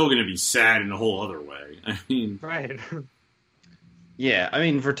shit, it's still gonna be sad in a whole other way. I mean, right. Yeah, I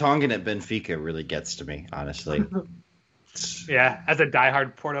mean, Vertonghen at Benfica really gets to me, honestly. Yeah, as a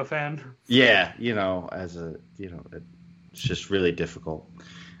diehard Porto fan. Yeah, it's just really difficult.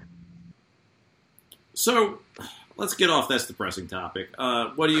 So, let's get off this depressing topic.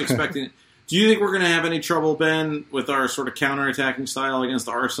 What are you expecting? Do you think we're going to have any trouble, Ben, with our sort of counterattacking style against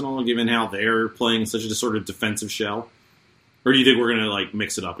Arsenal, given how they're playing such a sort of defensive shell? Or do you think we're going to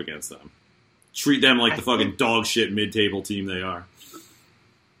mix it up against them? Treat them like the fucking dog shit mid-table team they are.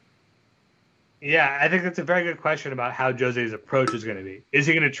 Yeah, I think that's a very good question about how Jose's approach is going to be. Is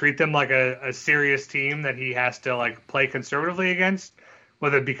he going to treat them like a serious team that he has to play conservatively against,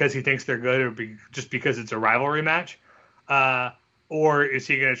 whether because he thinks they're good or just because it's a rivalry match? Or is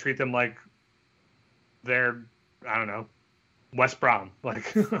he going to treat them like they're, I don't know, West Brom,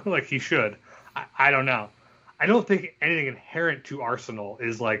 like he should? I don't know. I don't think anything inherent to Arsenal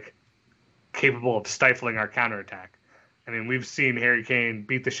is capable of stifling our counterattack. I mean, we've seen Harry Kane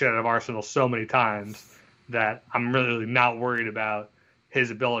beat the shit out of Arsenal so many times that I'm really not worried about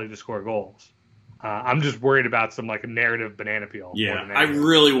his ability to score goals. I'm just worried about some like narrative banana peel. Yeah, I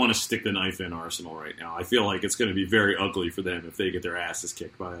really want to stick the knife in Arsenal right now. I feel like it's going to be very ugly for them if they get their asses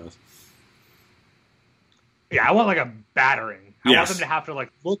kicked by us. Yeah, I want like a battering. I Yes. want them to have to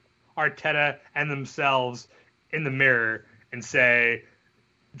like look Arteta and themselves in the mirror and say,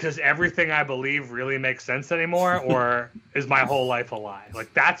 does everything I believe really make sense anymore, or is my whole life a lie?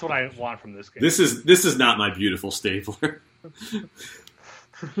 Like, that's what I want from this game. This is not my beautiful Stabler.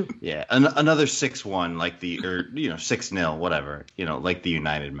 Yeah, another 6-1, like 6-0, whatever, like the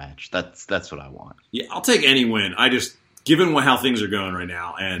United match. That's what I want. Yeah, I'll take any win. I just, given how things are going right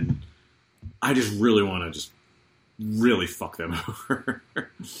now, and I just really want to just really fuck them over.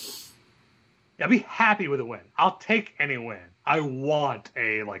 I'd be happy with a win. I'll take any win. I want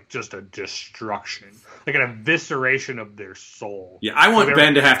just a destruction, like an evisceration of their soul. Yeah, I want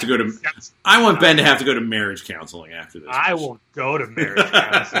Ben to have to go to. I want Ben to have to go to marriage counseling after this. I will go to marriage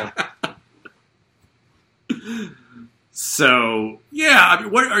counseling. So yeah, I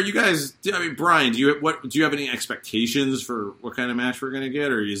mean, what are you guys? I mean, Brian, do you have any expectations for what kind of match we're going to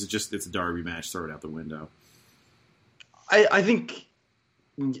get, or is it just it's a derby match? Throw it out the window. I think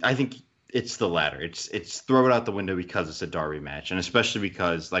it's the latter. It's throw it out the window because it's a derby match, and especially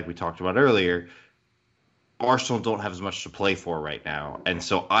because, like we talked about earlier, Arsenal don't have as much to play for right now, and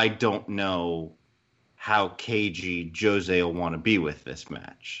so I don't know how cagey Jose will want to be with this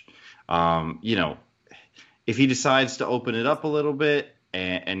match. If he decides to open it up a little bit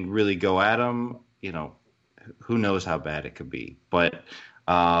and really go at him, who knows how bad it could be. But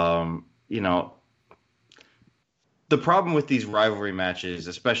the problem with these rivalry matches,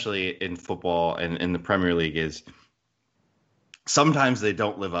 especially in football and in the Premier League, is sometimes they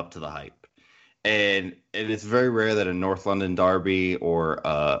don't live up to the hype. And it's very rare that a North London derby or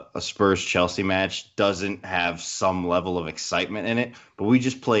a Spurs-Chelsea match doesn't have some level of excitement in it. But we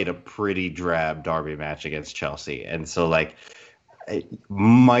just played a pretty drab derby match against Chelsea. And so,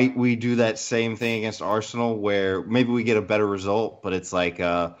 might we do that same thing against Arsenal where maybe we get a better result, but it's like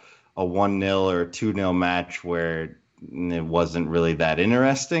a 1-0 or a 2-0 match where it wasn't really that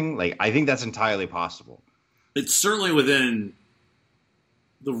interesting? I think that's entirely possible. It's certainly within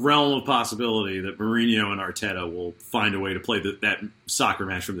the realm of possibility that Mourinho and Arteta will find a way to play that soccer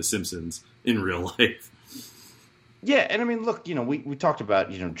match from The Simpsons in real life. Yeah, and I mean, look, we talked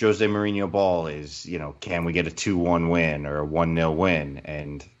about, Jose Mourinho ball is, can we get a 2-1 win or a 1-0 win?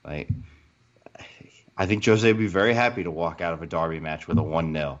 And I think Jose would be very happy to walk out of a derby match with a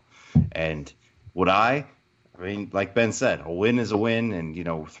 1-0. And would I mean, like Ben said, a win is a win, and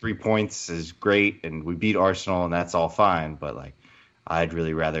 3 points is great, and we beat Arsenal, and that's all fine. But I'd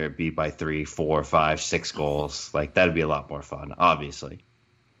really rather it be by 3, 4, 5, 6 goals. That'd be a lot more fun, obviously.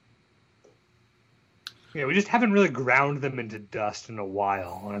 Yeah, we just haven't really ground them into dust in a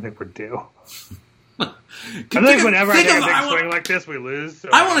while, and I think we're due. I think whenever I take a big swing like this, we lose. So.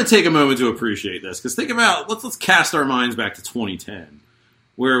 I want to take a moment to appreciate this, because think about, let's cast our minds back to 2010.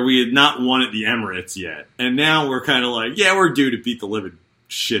 Where we had not won at the Emirates yet. And now we're kind of we're due to beat the living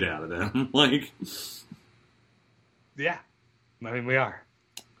shit out of them. Yeah. I mean, we are.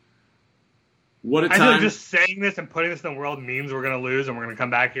 What a time. I feel like just saying this and putting this in the world means we're going to lose, and we're going to come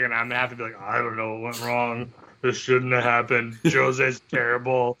back here, and I'm going to have to be I don't know what went wrong. This shouldn't have happened. Jose's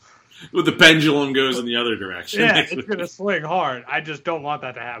terrible. Well, the pendulum goes in the other direction. Yeah, it's going to swing hard. I just don't want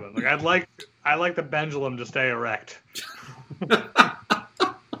that to happen. I like the pendulum to stay erect.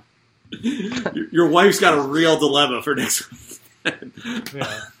 Your wife's got a real dilemma for next week.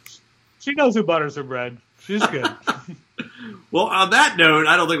 Yeah. She knows who butters her bread. She's good. Well, on that note,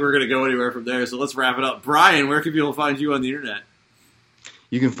 I don't think we're going to go anywhere from there, so let's wrap it up. Brian, where can people find you on the internet?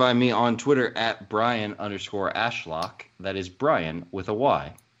 You can find me on Twitter at Brian_Ashlock. That is Brian with a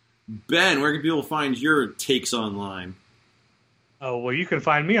Y. Ben, where can people find your takes online? Oh, well, you can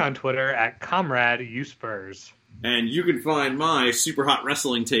find me on Twitter at ComradeUSpurs. And you can find my super hot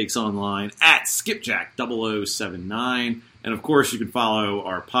wrestling takes online at Skipjack0079. And of course, you can follow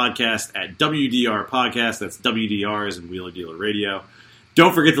our podcast at WDR Podcast. That's WDR as in Wheeler Dealer Radio.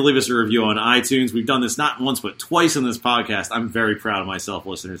 Don't forget to leave us a review on iTunes. We've done this not once, but twice in this podcast. I'm very proud of myself,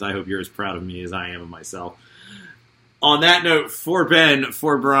 listeners. I hope you're as proud of me as I am of myself. On that note, for Ben,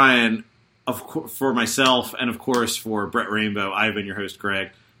 for Brian, for myself, and of course for Brett Rainbow, I've been your host,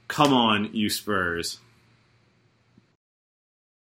 Greg. Come on, you Spurs.